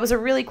that was a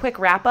really quick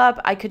wrap up.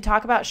 I could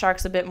talk about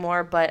sharks a bit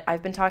more, but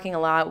I've been talking a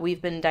lot.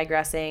 We've been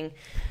digressing.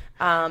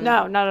 No,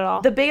 not at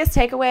all. The biggest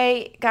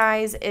takeaway,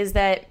 guys, is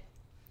that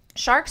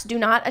sharks do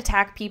not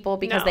attack people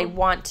because they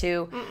want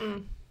to.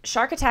 Mm-mm.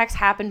 Shark attacks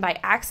happen by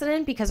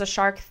accident because a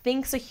shark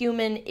thinks a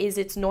human is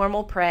its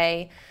normal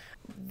prey.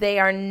 They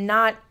are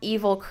not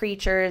evil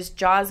creatures.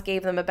 Jaws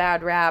gave them a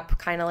bad rap,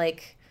 kind of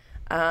like,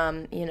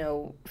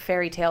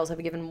 fairy tales have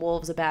given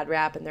wolves a bad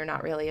rap, and they're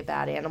not really a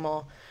bad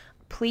animal.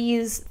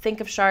 Please think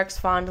of sharks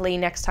fondly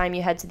next time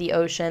you head to the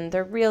ocean.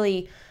 They're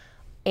really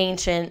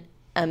ancient,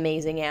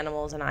 amazing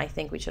animals, and I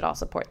think we should all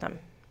support them.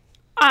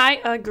 I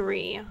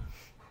agree.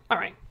 All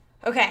right.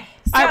 Okay.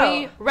 So, are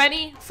we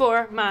ready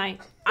for my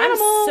animal? I'm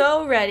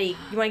so ready.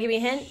 You want to give me a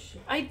hint?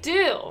 I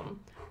do.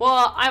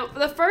 Well,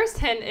 the first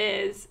hint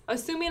is,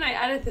 assuming I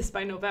edit this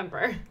by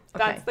November,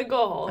 that's the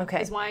goal,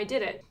 is why I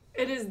did it.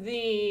 It is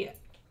the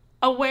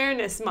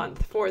awareness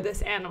month for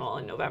this animal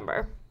in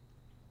November.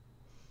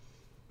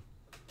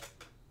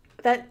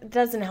 That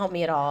doesn't help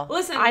me at all.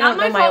 Listen, I don't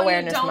know my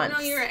awareness months. You months.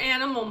 don't know your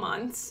animal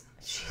months.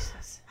 Jesus.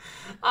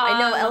 I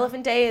know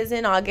Elephant Day is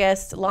in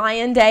August,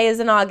 Lion Day is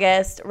in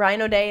August,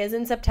 Rhino Day is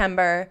in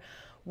September,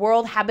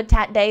 World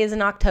Habitat Day is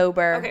in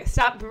October. Okay,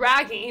 stop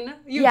bragging.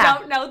 You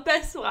don't know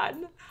this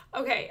one.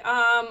 Okay,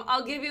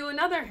 I'll give you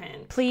another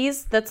hint.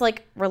 Please, that's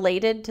like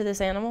related to this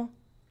animal.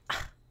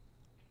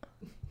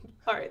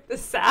 All right, the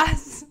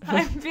sass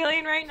I'm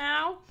feeling right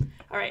now.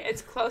 All right,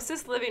 its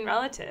closest living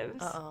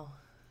relatives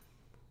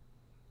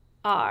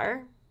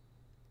are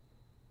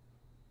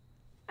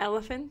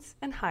elephants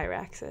and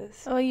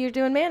hyraxes. Oh, you're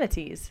doing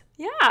manatees.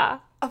 Yeah.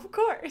 Of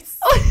course.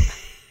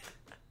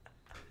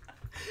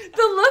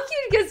 The look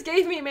you just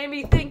gave me made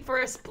me think for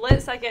a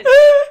split second.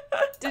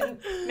 Did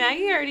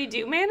Maggie already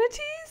do manatees?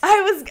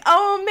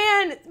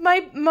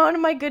 One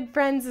of my good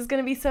friends is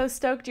going to be so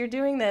stoked you're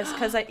doing this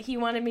because he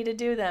wanted me to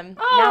do them.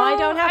 Now I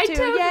don't have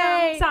to.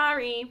 Yay.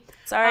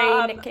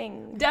 Sorry, Nick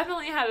King.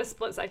 Definitely had a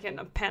split second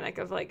of panic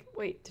of like,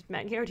 wait, did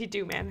Maggie already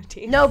do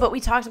manatees? No, but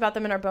we talked about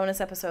them in our bonus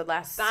episode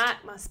last. That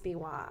must be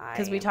why.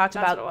 Because we talked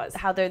about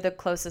how they're the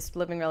closest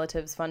living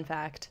relatives. Fun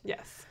fact.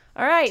 Yes.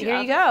 All right, here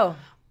you go.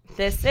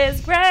 This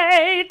is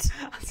great.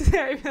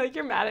 I feel like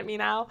you're mad at me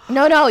now.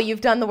 No, you've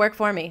done the work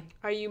for me.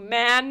 Are you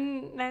mad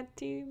at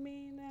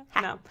me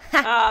now?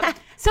 No.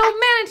 So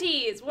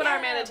manatees. What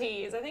are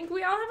manatees? I think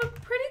we all have a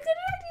pretty good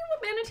idea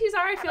what manatees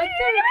are. I feel like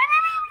they're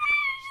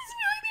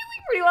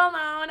pretty well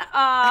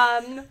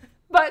known.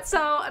 But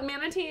so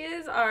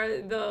manatees are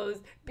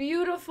those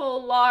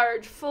beautiful,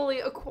 large, fully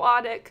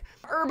aquatic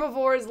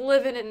herbivores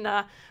living in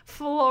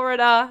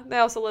Florida. They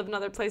also live in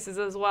other places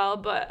as well.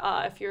 But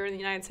if you're in the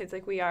United States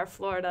like we are,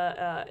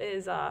 Florida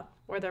is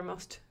where they're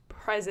most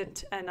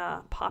present and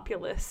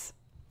populous.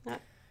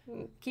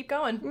 Keep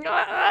going.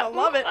 I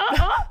love it.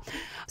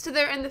 So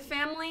they're in the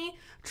family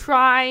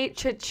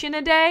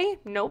Trichinidae.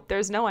 Nope,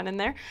 there's no one in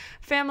there.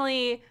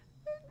 Family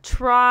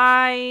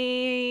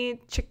Trichidae?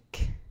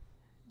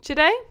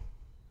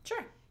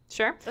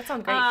 Sure. That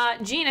sounds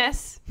great.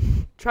 Genus,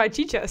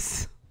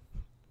 Trichichus.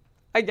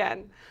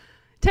 Again,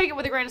 take it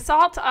with a grain of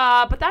salt,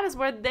 but that is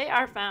where they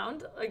are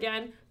found.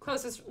 Again,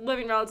 closest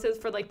living relatives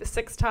for like the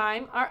 6th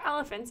time are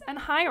elephants and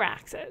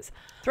hyraxes.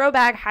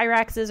 Throwback,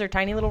 hyraxes are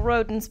tiny little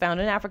rodents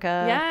found in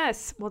Africa.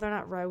 Yes. Well, they're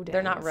not rodents.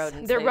 They're not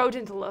rodents. They're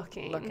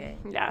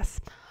rodent-looking. Yes.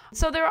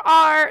 So there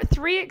are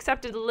 3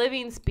 accepted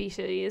living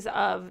species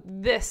of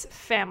this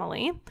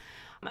family.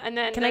 And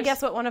then Can I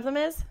guess what one of them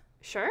is?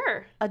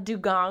 Sure. A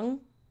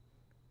dugong.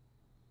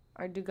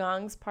 Are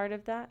dugongs part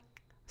of that?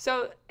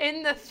 So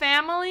in the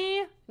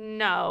family,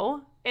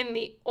 no. In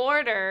the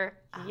order,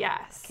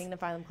 yes. Kingdom,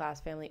 phylum,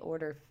 class, family,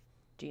 order,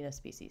 genus,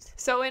 species.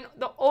 So in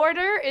the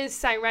order is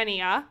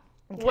Sirenia,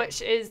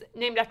 which is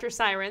named after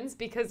sirens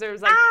because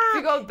there's like if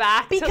you go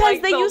back because to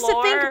like they the used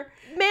lore, to think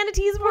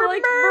manatees were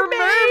like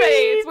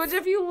mermaids. Which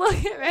if you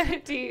look at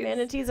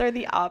manatees Are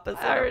the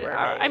opposite of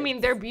mermaids. I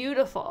mean, they're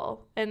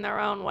beautiful in their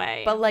own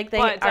way. But like they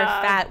are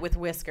fat with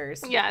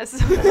whiskers. Yes.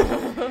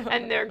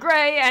 And they're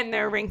gray and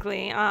they're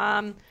wrinkly.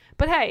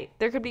 But hey,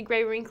 there could be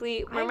gray,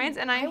 wrinkly mermaids,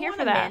 and I'm here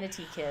for that. I want a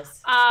manatee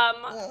kiss.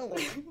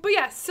 But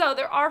yes, so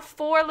there are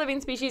 4 living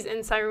species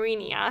in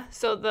Sirenia.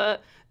 So the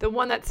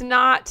one that's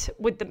not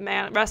with the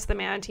rest of the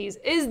manatees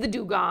is the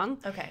dugong.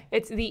 Okay.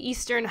 It's the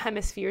Eastern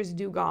Hemisphere's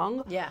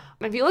dugong. Yeah.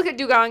 And if you look at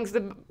dugongs,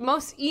 the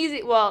most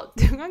easy, well,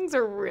 dugongs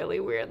are really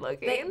weird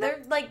looking. They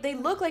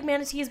look like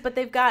manatees, but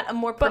they've got a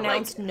more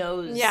pronounced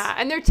nose. Yeah,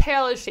 and their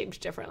tail is shaped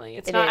differently.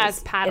 It's not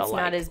as paddle-like. It's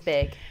not as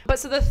big. But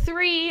so the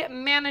 3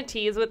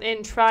 manatees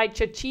within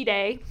Trichidae,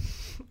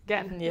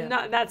 again,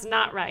 that's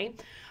not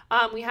right.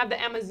 We have the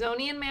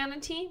Amazonian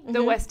manatee,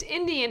 the West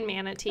Indian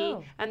manatee,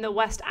 and the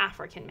West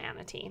African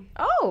manatee.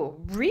 Oh,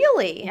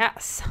 really?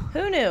 Yes.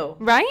 Who knew?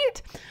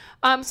 Right?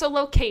 So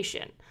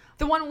location.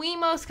 The one we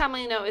most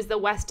commonly know is the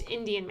West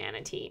Indian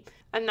manatee,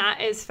 and that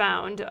is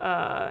found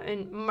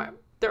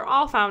they're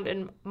all found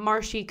in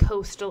marshy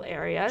coastal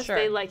areas. Sure.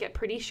 They like it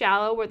pretty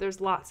shallow where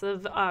there's lots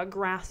of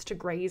grass to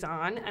graze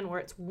on and where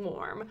it's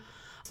warm.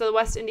 So the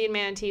West Indian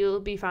manatee will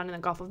be found in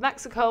the Gulf of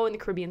Mexico and the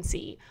Caribbean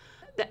Sea.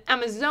 The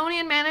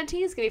Amazonian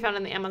manatee is going to be found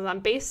in the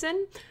Amazon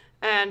basin,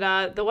 and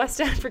the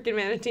West African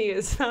manatee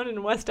is found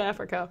in West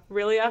Africa.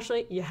 Really,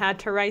 Ashley? You had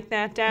to write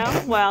that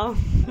down? Well,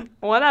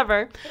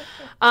 whatever.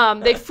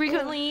 They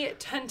frequently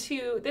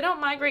they don't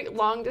migrate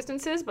long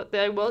distances, but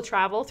they will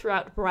travel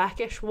throughout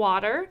brackish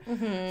water.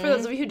 Mm-hmm. For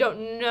those of you who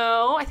don't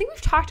know, I think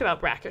we've talked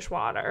about brackish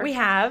water. We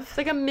have. It's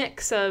like a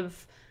mix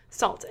of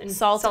salt and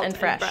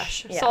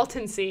fresh. Yeah. Salt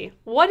and sea.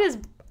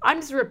 I'm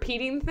just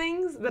repeating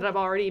things that have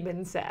already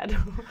been said.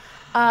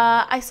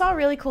 I saw a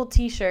really cool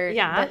t-shirt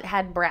that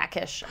had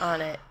brackish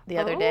on it the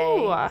other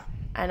day.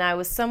 And I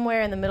was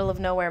somewhere in the middle of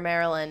nowhere,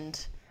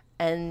 Maryland,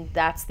 and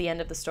that's the end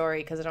of the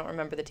story because I don't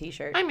remember the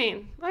t-shirt. I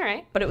mean, all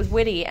right. But it was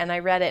witty, and I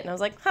read it, and I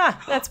was like,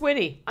 that's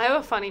witty. I have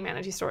a funny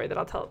manatee story that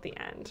I'll tell at the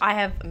end. I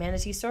have a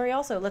manatee story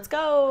also. Let's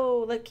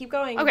go. Let's keep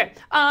going. Okay.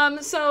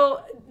 So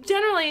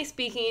generally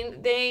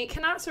speaking, they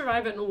cannot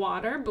survive in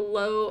water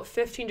below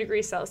 15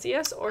 degrees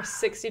Celsius or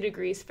 60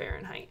 degrees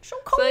Fahrenheit. So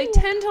cold. So they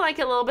tend to like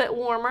it a little bit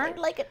warmer. They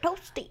like it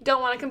toasty.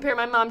 Don't want to compare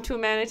my mom to a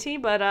manatee,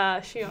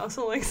 but she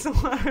also likes the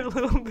water a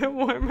little bit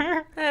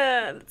warmer.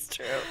 That's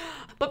true.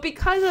 But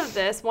because of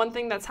this, one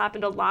thing that's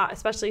happened a lot,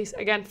 especially,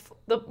 again,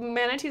 the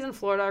manatees in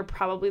Florida are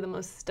probably the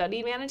most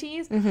studied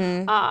manatees.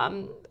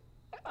 Mm-hmm.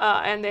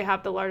 And they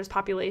have the largest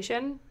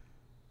population.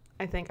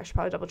 I think I should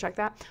probably double check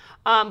that.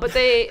 But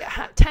they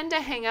tend to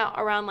hang out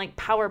around like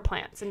power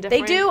plants and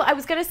different. They do. I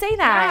was going to say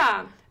that.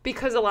 Yeah,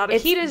 because a lot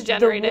of heat is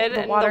generated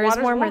the and water the water's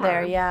is warmer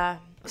there. Yeah.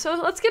 So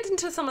let's get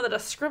into some of the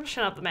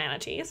description of the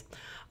manatees.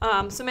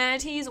 So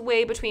manatees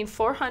weigh between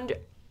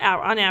 400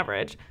 on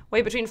average,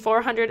 weigh between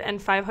 400 and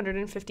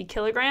 550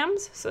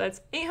 kilograms. So that's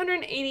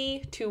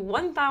 880 to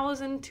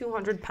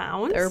 1,200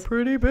 pounds. They're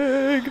pretty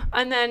big.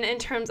 And then in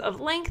terms of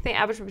length, they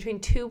average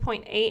between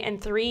 2.8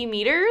 and 3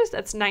 meters.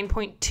 That's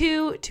 9.2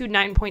 to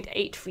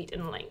 9.8 feet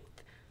in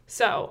length.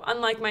 So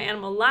unlike my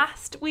animal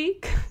last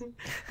week,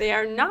 they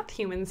are not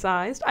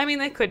human-sized. I mean,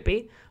 they could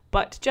be.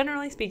 But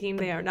generally speaking,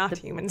 they are not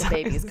human-sized.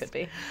 Babies could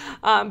be.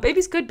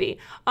 Babies could be.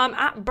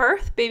 At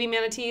birth, baby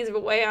manatees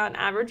weigh on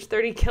average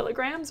 30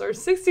 kilograms or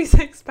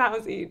 66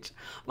 pounds each.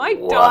 My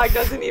dog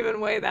doesn't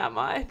even weigh that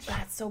much.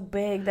 That's so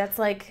big. That's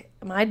like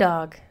my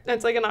dog.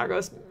 It's like an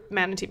Argos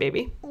manatee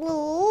baby.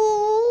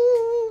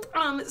 So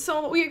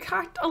we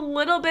talked a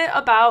little bit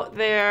about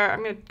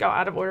I'm going to go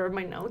out of order of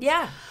my notes.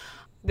 Yeah.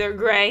 They're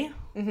gray.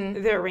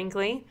 Mm-hmm. They're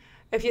wrinkly.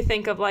 If you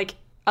think of like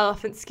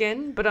elephant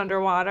skin, but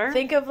underwater.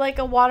 Think of like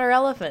a water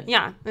elephant.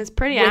 Yeah, it's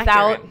pretty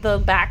without accurate. the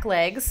back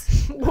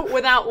legs.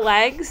 Without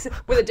legs,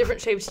 with a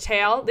different shaped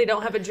tail. They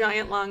don't have a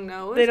giant long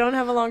nose. They don't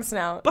have a long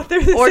snout. But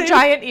they're the or same.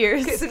 giant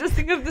ears. Okay, so just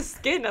think of the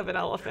skin of an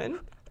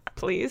elephant,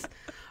 please.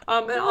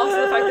 And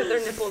also the fact that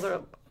their nipples are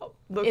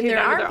located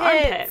under their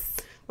armpits,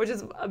 which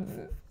is a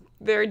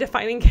very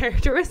defining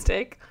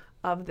characteristic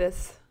of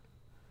this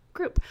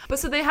group. But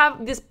so they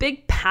have this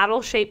big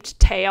paddle-shaped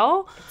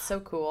tail. It's so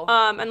cool.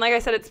 And like I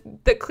said, it's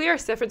the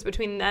clearest difference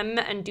between them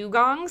and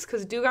dugongs,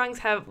 because dugongs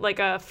have like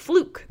a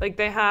fluke. Like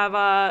they have,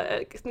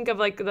 think of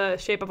like the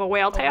shape of a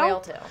whale tail. A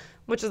whale tail.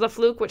 Which is a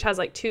fluke, which has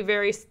like two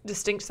very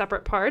distinct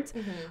separate parts.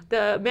 Mm-hmm.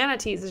 The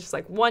manatees is just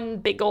like one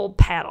big old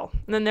paddle.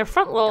 And then their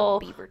front little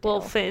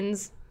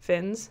fins,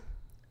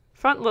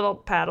 front little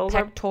paddles.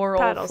 Pectoral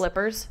paddles.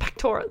 flippers.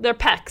 Their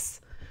pecs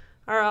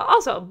are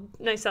also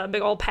nice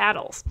big old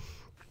paddles.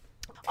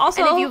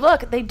 Also, and if you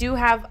look, they do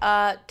have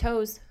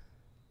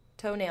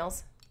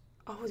toenails.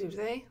 Oh, do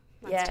they?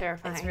 That's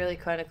terrifying. It's really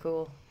kind of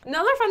cool.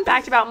 Another fun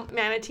fact about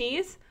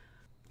manatees: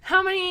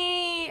 how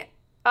many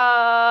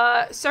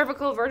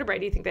cervical vertebrae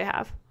do you think they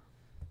have?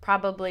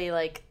 Probably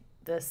like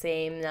the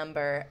same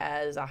number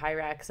as a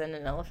hyrax and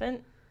an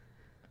elephant.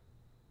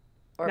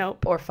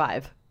 Nope. Or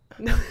 5.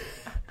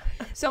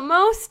 So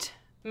most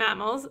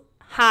mammals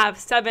have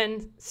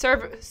 7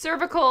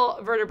 cervical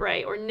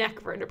vertebrae or neck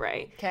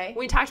vertebrae. Okay.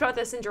 We talked about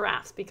this in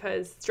giraffes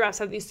because giraffes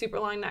have these super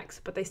long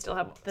necks, but they still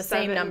have the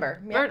same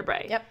number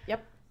vertebrae.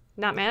 Yep.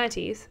 Not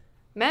manatees.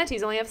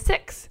 Manatees only have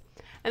 6.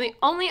 And the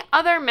only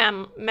other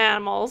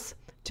mammals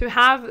to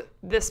have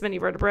this many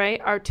vertebrae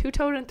are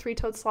 2-toed and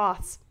 3-toed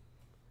sloths.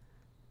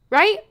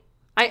 Right?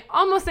 I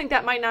almost think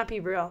that might not be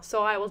real,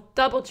 so I will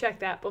double check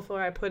that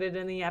before I put it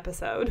in the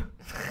episode.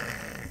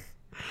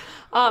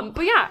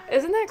 But yeah,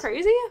 isn't that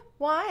crazy?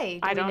 Why?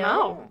 I don't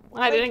know.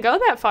 I didn't go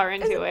that far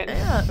into it.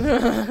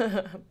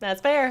 Yeah.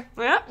 That's fair.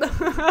 Yep.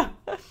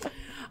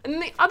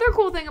 And the other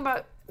cool thing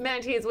about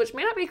manatees, which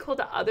may not be cool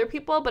to other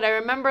people, but I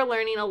remember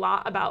learning a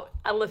lot about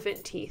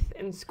elephant teeth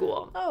in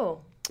school.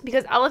 Oh.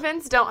 Because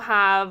elephants don't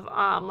have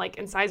like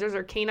incisors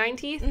or canine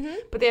teeth,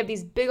 but they have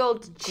these big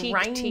old cheek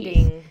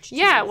teeth.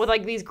 Yeah, with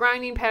like these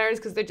grinding patterns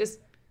because they're just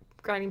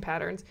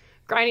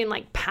grinding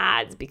like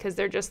pads because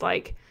they're just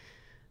like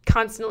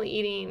constantly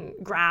eating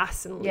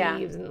grass and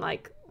leaves and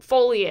like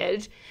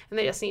foliage, and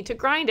they just need to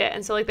grind it.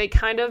 And so like they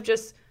kind of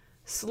just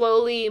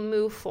slowly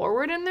move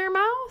forward in their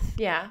mouth.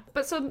 Yeah.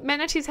 But so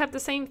manatees have the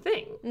same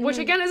thing, which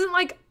again isn't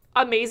like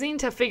amazing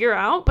to figure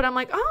out, but I'm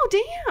like, oh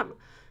damn.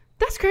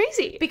 That's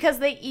crazy. Because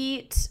they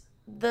eat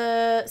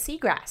the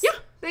seagrass. Yeah,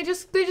 they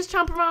just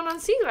chomp around on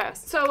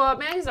seagrass. So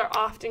manatees are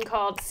often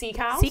called sea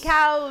cows. Sea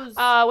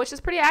cows. Which is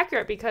pretty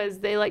accurate because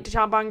they like to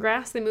chomp on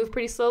grass. They move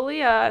pretty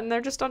slowly, and they're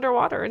just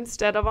underwater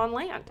instead of on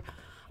land.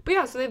 But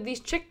yeah, so they have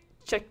these cheek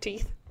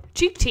teeth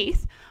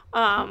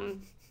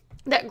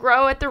that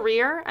grow at the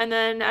rear, and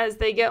then as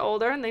they get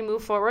older and they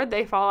move forward,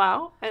 they fall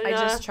out. And, I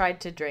just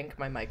tried to drink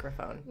my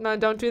microphone. No,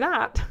 don't do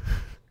that.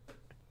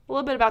 A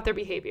little bit about their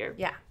behavior.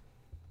 Yeah.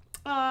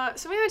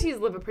 So manatees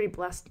live a pretty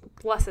blessed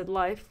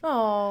life.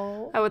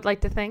 Oh, I would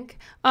like to think.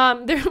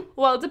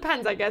 Well, it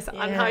depends, I guess,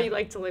 on how you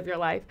like to live your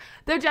life.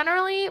 They're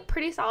generally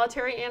pretty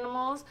solitary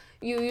animals.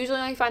 You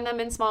usually find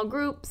them in small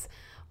groups,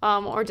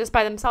 or just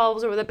by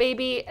themselves or with a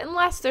baby,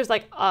 unless there's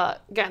like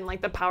again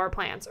like the power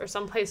plants or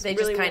someplace they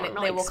really just kind warm, of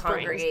like they will springs.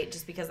 congregate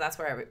just because that's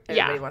where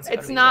everybody wants to go.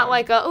 It's not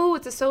like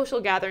it's a social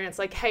gathering. It's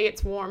like, hey,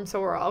 it's warm,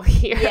 so we're all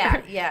here.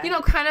 Yeah. You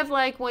know, kind of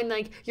like when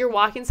like you're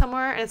walking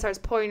somewhere and it starts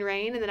pouring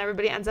rain, and then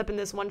everybody ends up in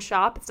this one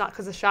shop. It's not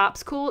because the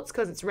shop's cool. It's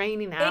because it's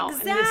raining out.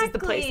 Exactly. And this is the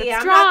place that's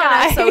I'm dry.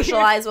 not gonna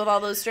socialize with all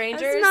those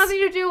strangers. It has nothing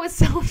to do with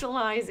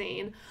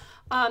socializing.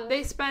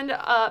 They spend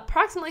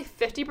approximately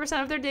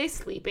 50% of their day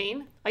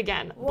sleeping.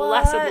 Again,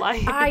 blessed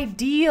life.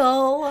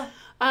 Ideal.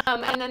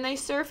 And then they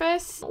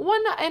surface.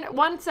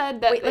 One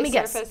said that let me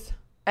guess.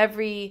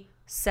 Every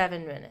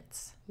 7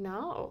 minutes.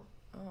 No.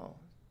 Oh,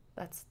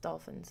 that's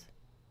dolphins.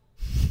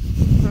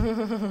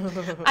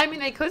 I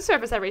mean, they could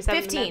surface every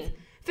 7 15. minutes.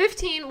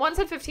 15. One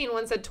said 15.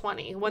 One said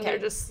 20. When they're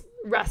just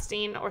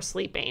resting or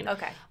sleeping.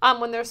 Okay.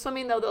 When they're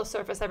swimming, though, they'll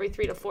surface every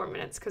 3 to 4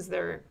 minutes because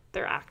they're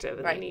active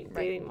and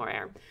they need more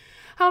air.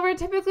 However,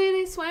 typically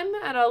they swim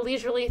at a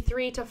leisurely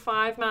 3 to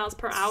 5 miles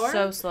per hour.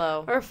 So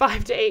slow. Or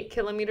 5 to 8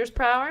 kilometers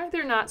per hour.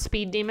 They're not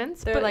speed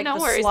demons. They're but like no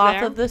the worries sloth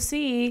there. of the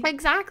sea.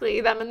 Exactly.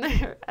 Them and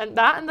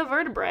the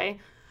vertebrae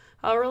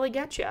will really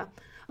get you.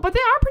 But they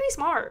are pretty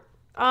smart.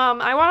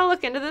 I want to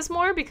look into this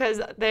more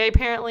because they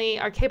apparently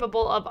are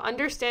capable of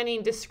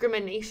understanding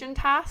discrimination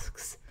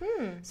tasks.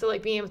 So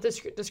like being able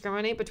to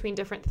discriminate between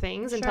different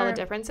things and tell the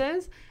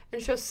differences,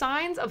 and show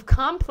signs of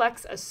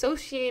complex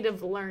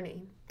associative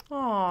learning.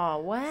 Oh,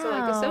 wow. So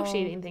like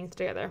associating things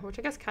together, which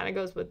I guess kind of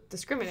goes with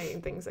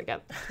discriminating things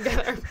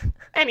together.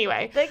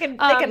 Anyway. They can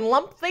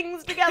lump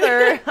things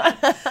together.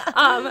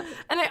 And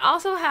they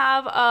also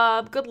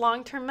have good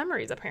long-term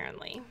memories,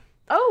 apparently.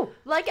 Oh,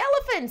 like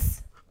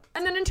elephants.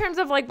 And then in terms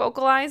of like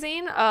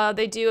vocalizing,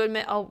 they do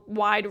emit a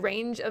wide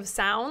range of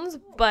sounds,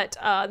 but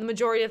the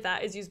majority of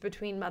that is used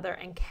between mother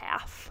and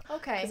calf.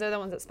 Okay. Because they're the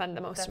ones that spend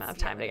the most amount of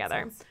time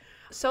together. Sense.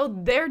 So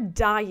their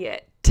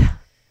diet.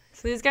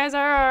 So these guys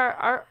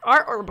are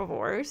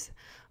herbivores.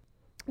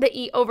 They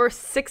eat over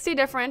 60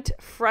 different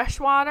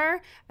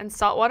freshwater and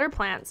saltwater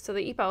plants. So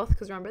they eat both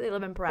because remember, they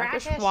live in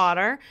brackish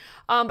water.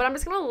 But I'm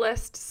just going to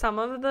list some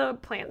of the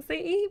plants they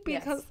eat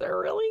because they're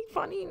really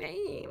funny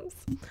names.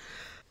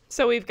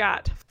 So we've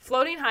got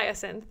floating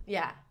hyacinth.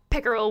 Yeah.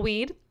 Pickerel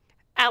weed.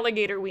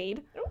 alligator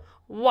weed,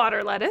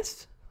 water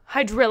lettuce,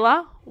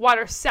 hydrilla,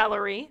 water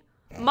celery,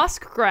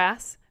 musk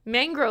grass,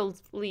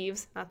 mangrove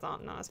leaves, not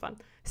as fun,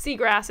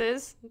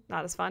 seagrasses,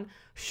 not as fun,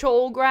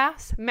 shoal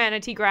grass,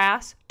 manatee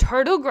grass,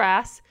 turtle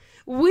grass,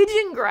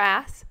 widgeon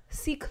grass,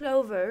 sea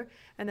clover,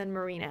 and then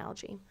marine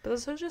algae. But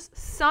those are just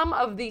some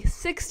of the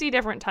 60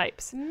 different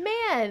types.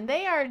 Man,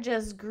 they are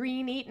just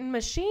green-eating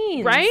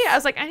machines. Right? I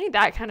was like, I need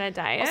that kind of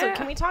diet. Also,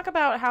 can we talk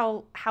about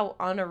how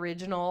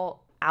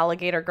unoriginal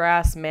alligator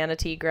grass,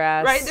 manatee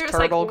grass, right? There's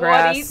turtle like,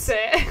 grass. what eats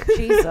it?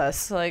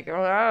 Jesus. Like,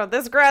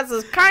 this grass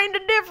is kind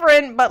of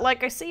different, but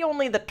like I see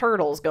only the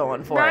turtles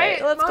going for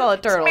it. Let's call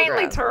it turtle it's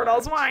mainly grass.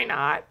 turtles. Why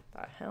not?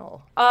 The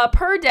hell?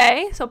 Per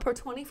day, so per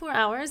 24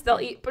 hours,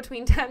 they'll eat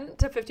between 10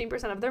 to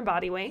 15% of their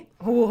body weight.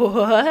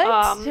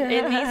 What?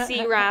 In these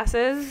sea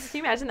grasses. Can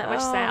you imagine that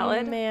much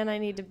salad? Man, I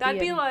need to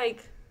That'd be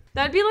like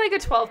a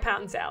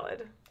 12-pound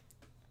salad.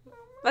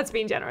 That's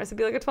being generous. It'd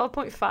be like a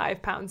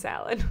 12.5-pound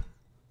salad.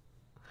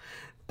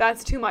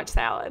 That's too much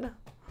salad.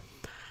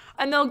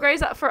 And they'll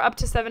graze up for up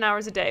to 7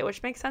 hours a day,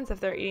 which makes sense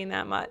if they're eating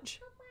that much.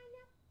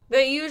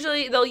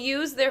 They'll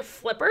use their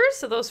flippers,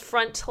 so those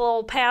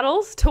frontal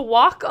paddles, to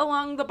walk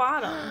along the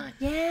bottom.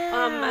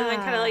 Yeah. And then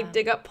kind of like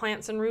dig up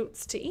plants and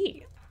roots to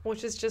eat,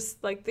 which is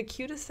just like the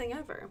cutest thing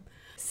ever.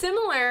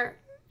 Similar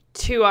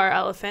to our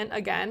elephant,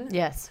 again,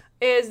 Yes.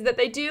 is that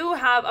they do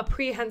have a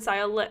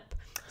prehensile lip.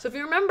 So if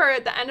you remember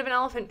at the end of an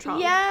elephant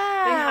trunk,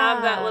 Yeah. they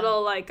have that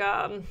little like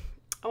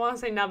I want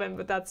to say nubbin,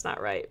 but that's not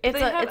right.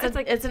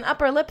 It's an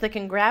upper lip that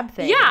can grab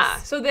things. Yeah.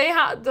 So they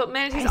have the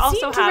manatees I also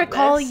seem to have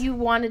recall this. you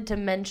wanted to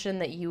mention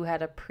that you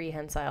had a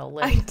prehensile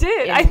lip. I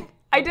did.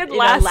 I did in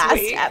last our last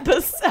week.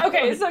 episode.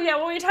 Okay, so yeah,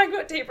 when we talked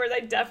about tapirs,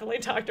 I definitely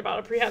talked about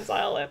a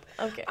prehensile lip.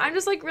 Okay. I'm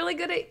just like really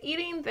good at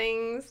eating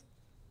things.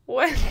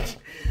 When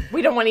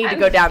We don't want you to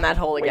go down that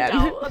hole again.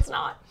 No, let's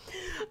not.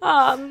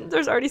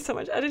 There's already so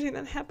much editing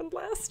that happened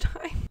last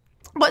time.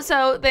 But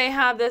so they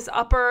have this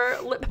upper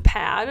lip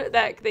pad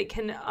that they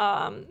can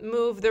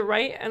move the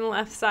right and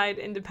left side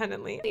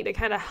independently to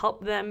kind of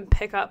help them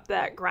pick up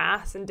that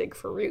grass and dig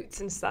for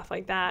roots and stuff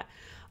like that.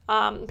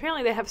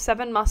 Apparently they have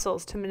 7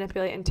 muscles to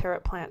manipulate and tear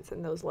up plants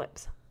in those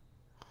lips.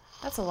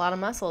 That's a lot of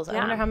muscles. I Yeah.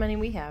 wonder how many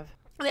we have.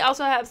 They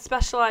also have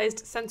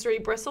specialized sensory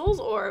bristles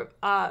or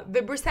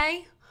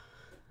vibrissae.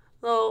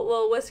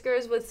 Little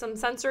whiskers with some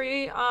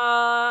sensory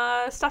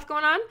stuff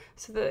going on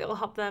so that it will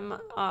help them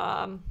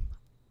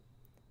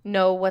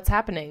know what's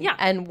happening. Yeah.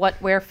 And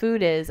where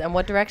food is and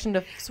what direction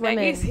to swim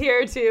Maggie's in.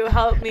 here to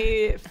help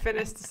me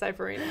finish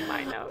deciphering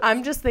my notes.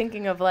 I'm just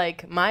thinking of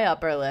like my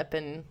upper lip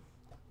and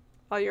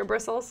All your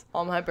bristles.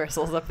 all my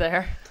bristles up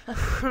there.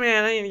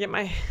 Man, I need to get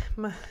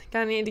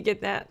I need to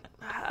get that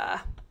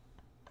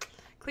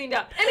cleaned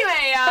up.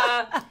 Anyway,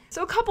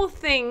 so a couple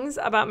things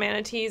about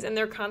manatees and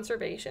their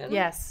conservation.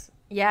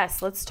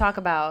 Yes, let's talk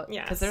about,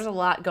 because Yes. there's a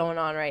lot going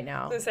on right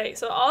now.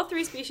 So all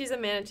 3 species of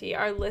manatee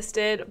are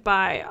listed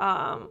by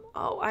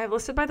I have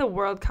listed by the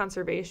World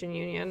Conservation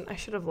Union. I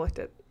should have looked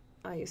at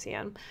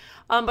IUCN,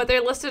 but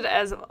they're listed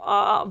as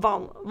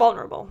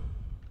vulnerable.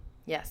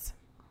 Yes.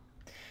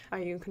 Are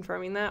you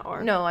confirming that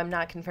or No, I'm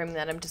not confirming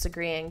that. I'm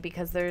disagreeing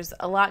because there's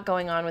a lot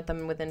going on with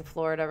them within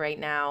Florida right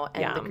now,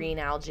 and Yeah. the green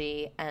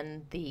algae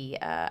and the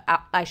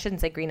I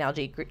shouldn't say green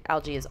algae.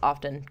 Algae is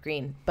often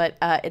green, but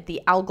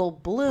the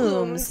algal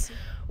blooms,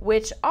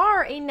 which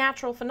are a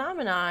natural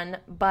phenomenon,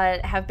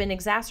 but have been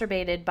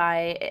exacerbated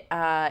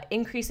by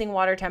increasing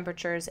water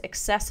temperatures,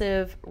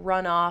 excessive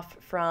runoff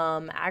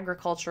from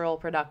agricultural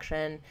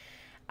production.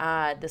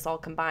 This all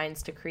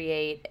combines to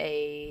create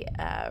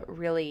a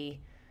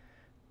really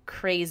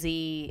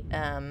crazy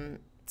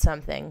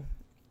something.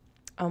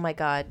 Oh my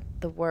God,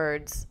 the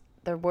words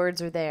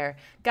are there.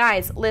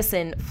 Guys,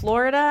 listen,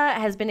 Florida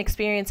has been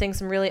experiencing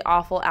some really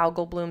awful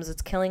algal blooms.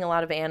 It's killing a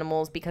lot of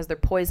animals because they're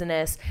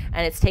poisonous,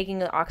 and it's taking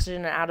the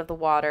oxygen out of the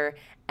water,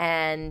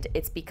 and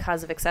it's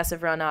because of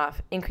excessive runoff,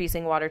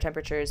 increasing water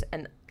temperatures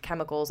and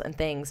chemicals and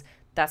things.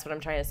 That's what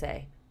I'm trying to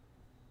say.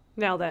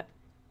 nailed it?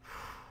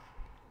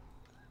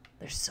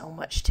 There's so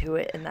much to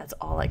it, and that's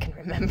all I can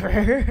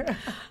remember.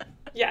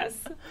 Yes.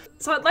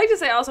 So I'd like to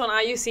say also on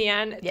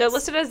IUCN, they're Yes.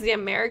 listed as the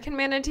American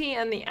manatee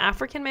and the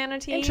African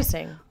manatee.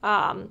 Interesting.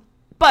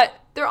 But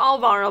they're all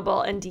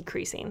vulnerable and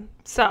decreasing.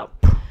 So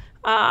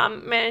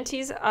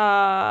manatees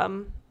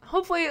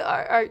hopefully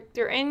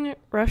they're in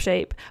rough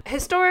shape.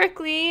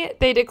 Historically,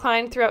 they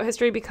declined throughout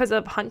history because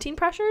of hunting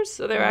pressures.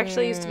 So they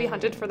actually used to be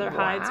hunted for their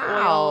hides,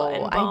 oil,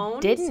 and bones. I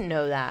didn't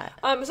know that.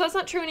 So that's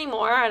not true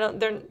anymore.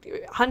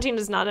 Hunting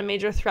is not a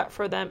major threat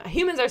for them.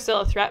 Humans are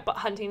still a threat, but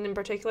hunting in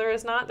particular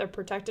is not. They're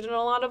protected in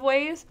a lot of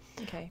ways.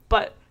 Okay.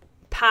 But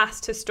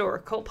past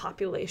historical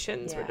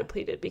populations were Yeah.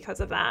 depleted because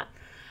of that.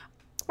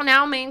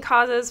 Now, main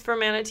causes for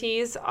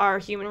manatees are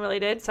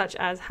human-related, such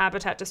as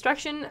habitat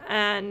destruction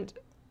and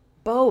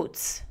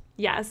Boats.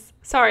 yes.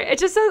 Sorry, it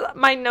just says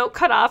my note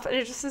cut off, and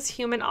it just says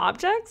human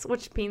objects,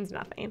 which means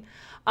nothing.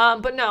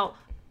 But no,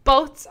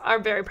 boats are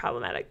very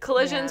problematic.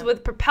 Collisions Yeah.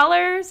 with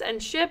propellers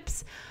and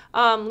ships,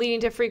 leading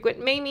to frequent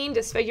maiming,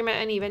 disfigurement,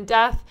 and even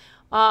death.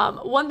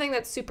 One thing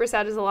that's super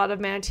sad is a lot of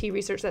manatee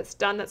research that's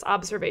done that's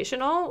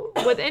observational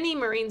with any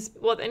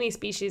any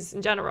species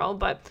in general,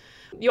 but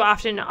you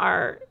often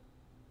are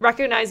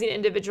recognizing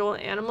individual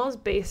animals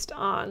based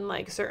on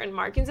like certain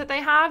markings that they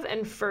have,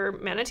 and for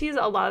manatees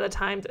a lot of the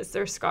times it's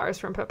their scars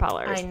from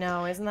propellers. I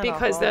know, isn't that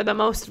because awful? they're the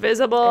most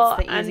visible,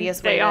 It's the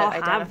easiest and they way to all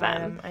identify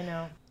have them. I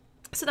know.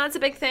 So that's a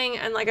big thing.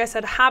 And like I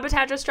said,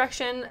 habitat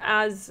destruction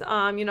as,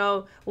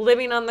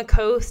 living on the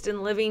coast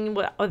and living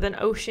with an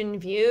ocean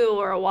view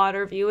or a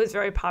water view is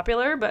very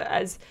popular. But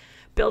as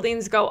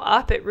buildings go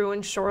up, it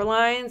ruins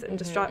shorelines and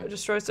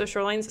destroys those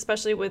shorelines,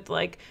 especially with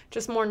like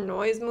just more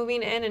noise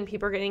moving in and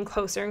people are getting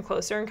closer and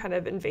closer and kind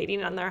of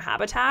invading on their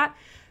habitat.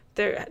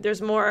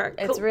 There's more.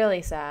 It's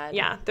really sad.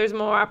 Yeah, there's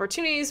more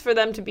opportunities for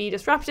them to be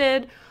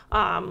disrupted,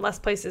 less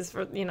places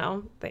for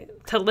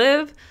to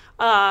live.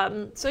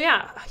 So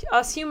yeah,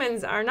 us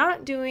humans are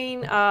not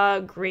doing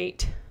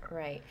great.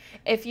 Right.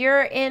 If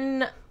you're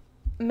in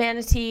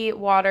manatee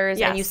waters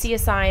and you see a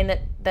sign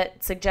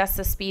that suggests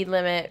a speed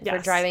limit for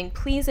driving,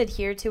 please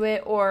adhere to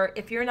it. Or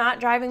if you're not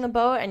driving the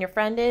boat and your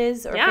friend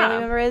is or family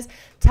member is,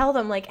 tell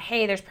them like,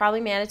 hey, there's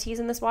probably manatees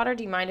in this water.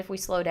 Do you mind if we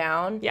slow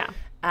down? Yeah.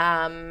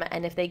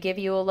 And if they give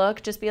you a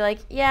look, just be like,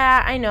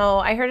 yeah, I know,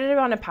 I heard it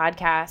on a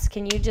podcast.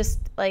 Can you just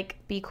like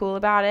be cool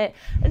about it?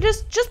 And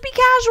just be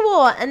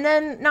casual and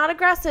then not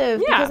aggressive,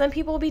 because then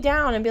people will be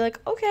down and be like,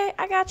 okay,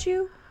 I got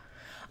you.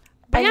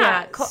 But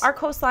our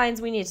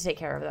coastlines, we need to take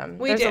care of them.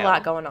 There's a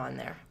lot going on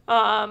there.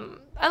 And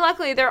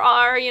luckily there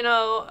are,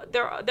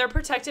 they're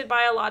protected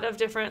by a lot of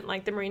different,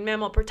 like the Marine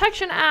Mammal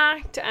Protection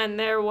Act, and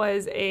there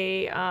was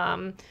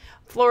a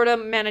Florida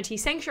Manatee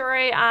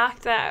Sanctuary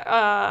Act that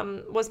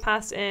was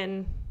passed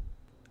in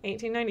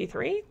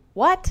 1893.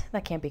 What?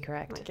 That can't be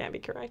correct. That can't be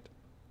correct.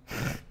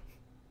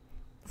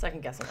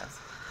 Second guessing us.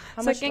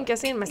 Second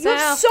guessing myself.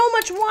 You have so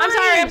much wine. I'm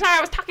sorry.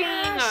 I was talking.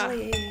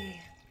 Ashley.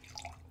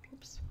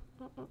 Oops.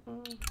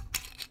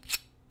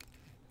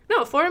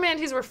 No, Florida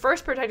manatees were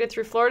first protected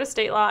through Florida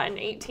state law in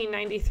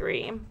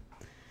 1893,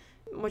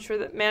 which were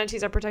the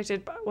manatees are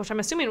protected, which I'm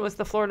assuming was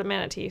the Florida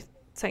Manatee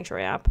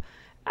Sanctuary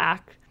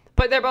Act.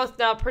 But they're both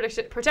now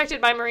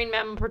protected by Marine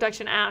Mammal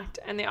Protection Act,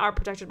 and they are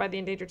protected by the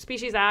Endangered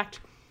Species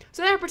Act.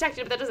 So they're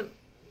protected, but that doesn't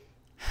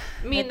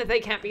mean that they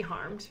can't be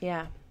harmed.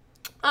 Yeah.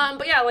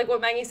 But yeah, like what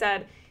Maggie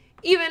said,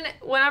 even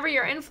whenever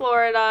you're in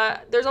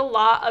Florida, there's a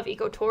lot of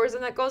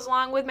ecotourism that goes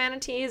along with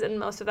manatees, and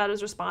most of that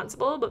is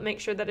responsible. But make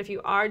sure that if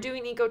you are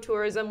doing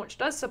ecotourism, which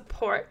does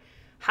support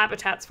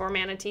habitats for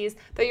manatees,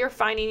 that you're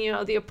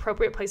finding, the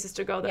appropriate places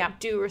to go that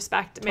do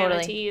respect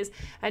manatees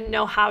and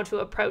know how to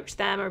approach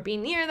them or be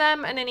near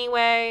them in any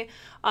way.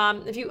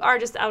 If you are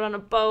just out on a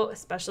boat,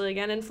 especially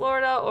again in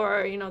Florida,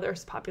 or,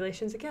 there's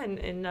populations again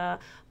in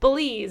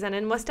Belize and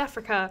in West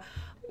Africa,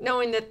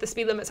 knowing that the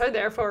speed limits are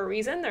there for a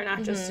reason. They're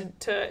not just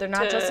They're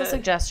not just a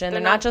suggestion.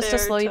 They're not just to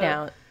slow you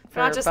down.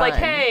 Not just like,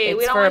 hey,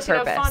 we don't want you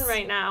to have fun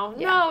right now.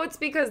 Yeah. No, it's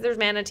because there's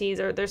manatees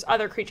or there's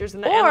other creatures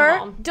in the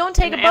animal. Or don't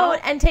take a boat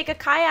and take a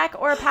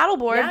kayak or a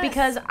paddleboard,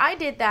 because I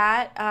did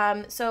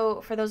that.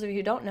 So for those of you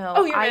who don't know.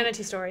 Oh, your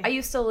manatee story. I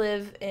used to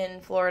live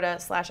in Florida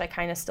 / I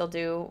kind of still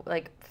do.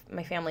 Like,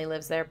 my family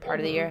lives there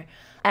part of the year.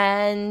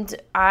 And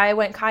I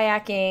went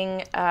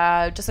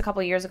kayaking just a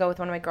couple years ago with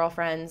one of my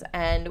girlfriends,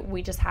 and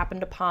we just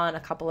happened upon a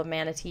couple of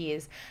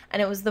manatees.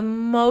 And it was the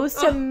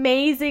most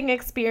amazing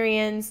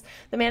experience.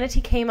 The manatee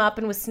came up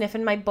and was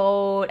sniffing my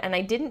boat, and I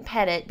didn't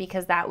pet it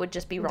because that would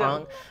just be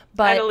wrong.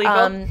 But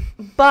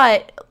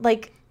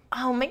like,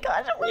 oh my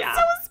gosh, it was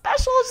so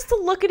special just to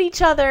look at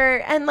each other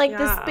and like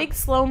this big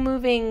slow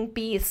moving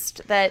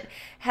beast that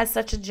has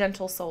such a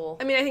gentle soul.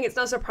 I mean, I think it's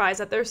no surprise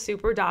that they're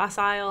super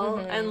docile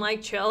and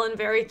like chill and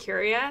very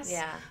curious.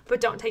 Yeah.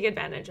 But don't take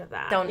advantage of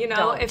that. Don't.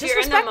 If just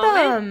you're in the moment,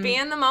 them. Be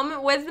in the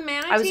moment with the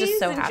manatees. I was just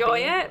so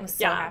enjoy happy. it. I was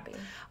so happy.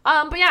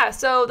 But yeah,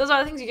 so those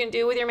are the things you can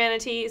do with your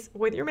manatees. Do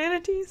them with your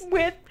manatees.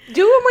 Those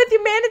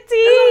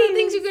are the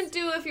things you can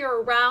do if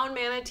you're around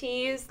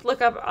manatees.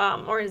 Look up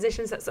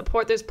organizations that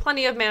support. There's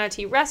plenty of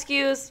manatee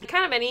rescues.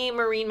 Kind of any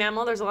marine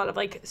mammal. There's a lot of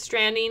like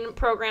stranding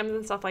programs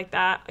and stuff like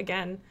that.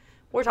 Again,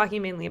 we're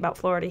talking mainly about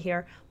Florida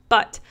here.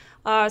 But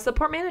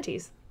support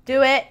manatees.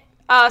 Do it.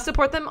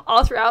 Support them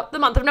all throughout the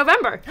month of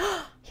November.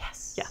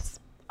 Yes.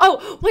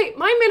 Oh, wait,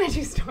 my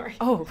manatee story.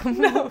 Oh,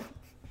 no.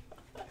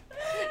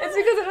 It's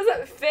because it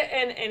doesn't fit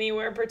in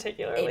anywhere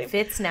particularly. It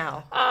fits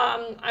now.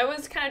 I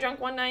was kind of drunk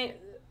one night,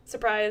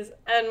 surprise,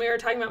 and we were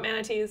talking about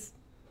manatees.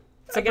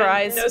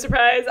 Surprise. Again, no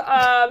surprise.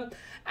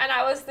 And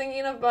I was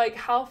thinking of like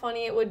how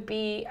funny it would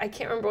be. I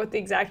can't remember what the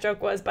exact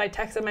joke was, but I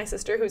texted my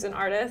sister who's an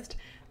artist,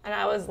 and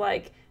I was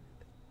like,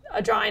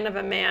 a drawing of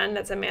a man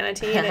that's a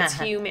manatee, and it's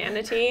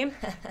humanity.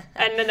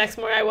 And the next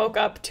morning I woke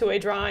up to a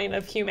drawing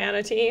of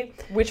humanity.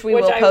 Which we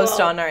will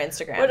post on our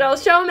Instagram. Which I'll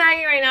show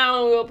Maggie right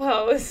now and we'll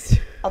post.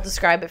 I'll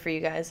describe it for you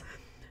guys.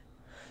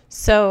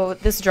 So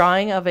this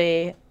drawing of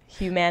a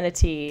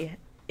humanity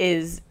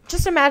is,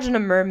 just imagine a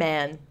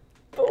merman.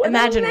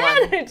 Imagine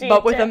one,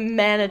 but with a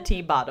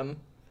manatee bottom.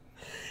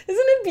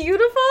 Isn't it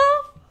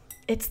beautiful?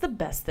 It's the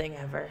best thing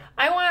ever.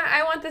 I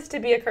want this to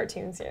be a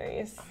cartoon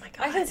series. Oh my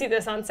God. I can see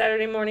this on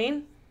Saturday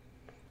morning.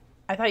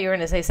 I thought you were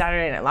going to say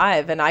Saturday Night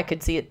Live, and I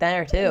could see it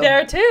there, too.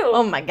 There, too.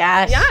 Oh, my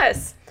gosh.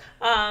 Yes.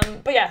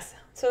 But yes,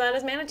 so that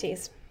is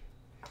manatees.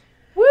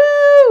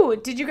 Woo!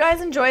 Did you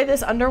guys enjoy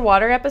this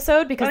underwater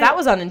episode? Because that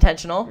was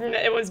unintentional.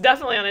 It was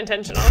definitely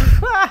unintentional.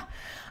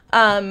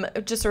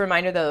 Just a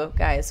reminder, though,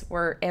 guys,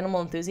 we're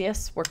animal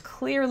enthusiasts. We're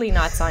clearly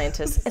not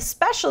scientists,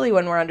 especially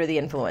when we're under the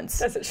influence.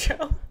 Does it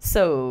show?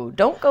 So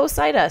don't go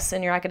cite us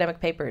in your academic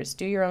papers.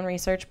 Do your own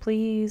research,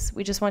 please.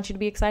 We just want you to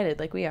be excited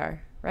like we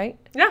are, right?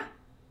 Yeah.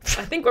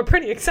 I think we're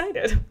pretty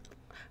excited.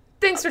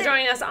 Thanks for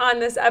joining us on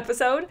this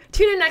episode.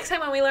 Tune in next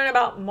time when we learn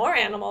about more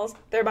animals,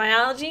 their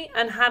biology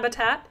and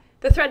habitat,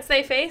 the threats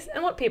they face,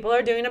 and what people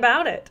are doing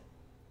about it.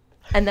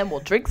 And then we'll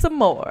drink some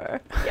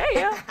more.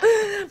 Yeah.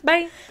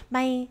 Bye.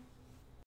 Bye.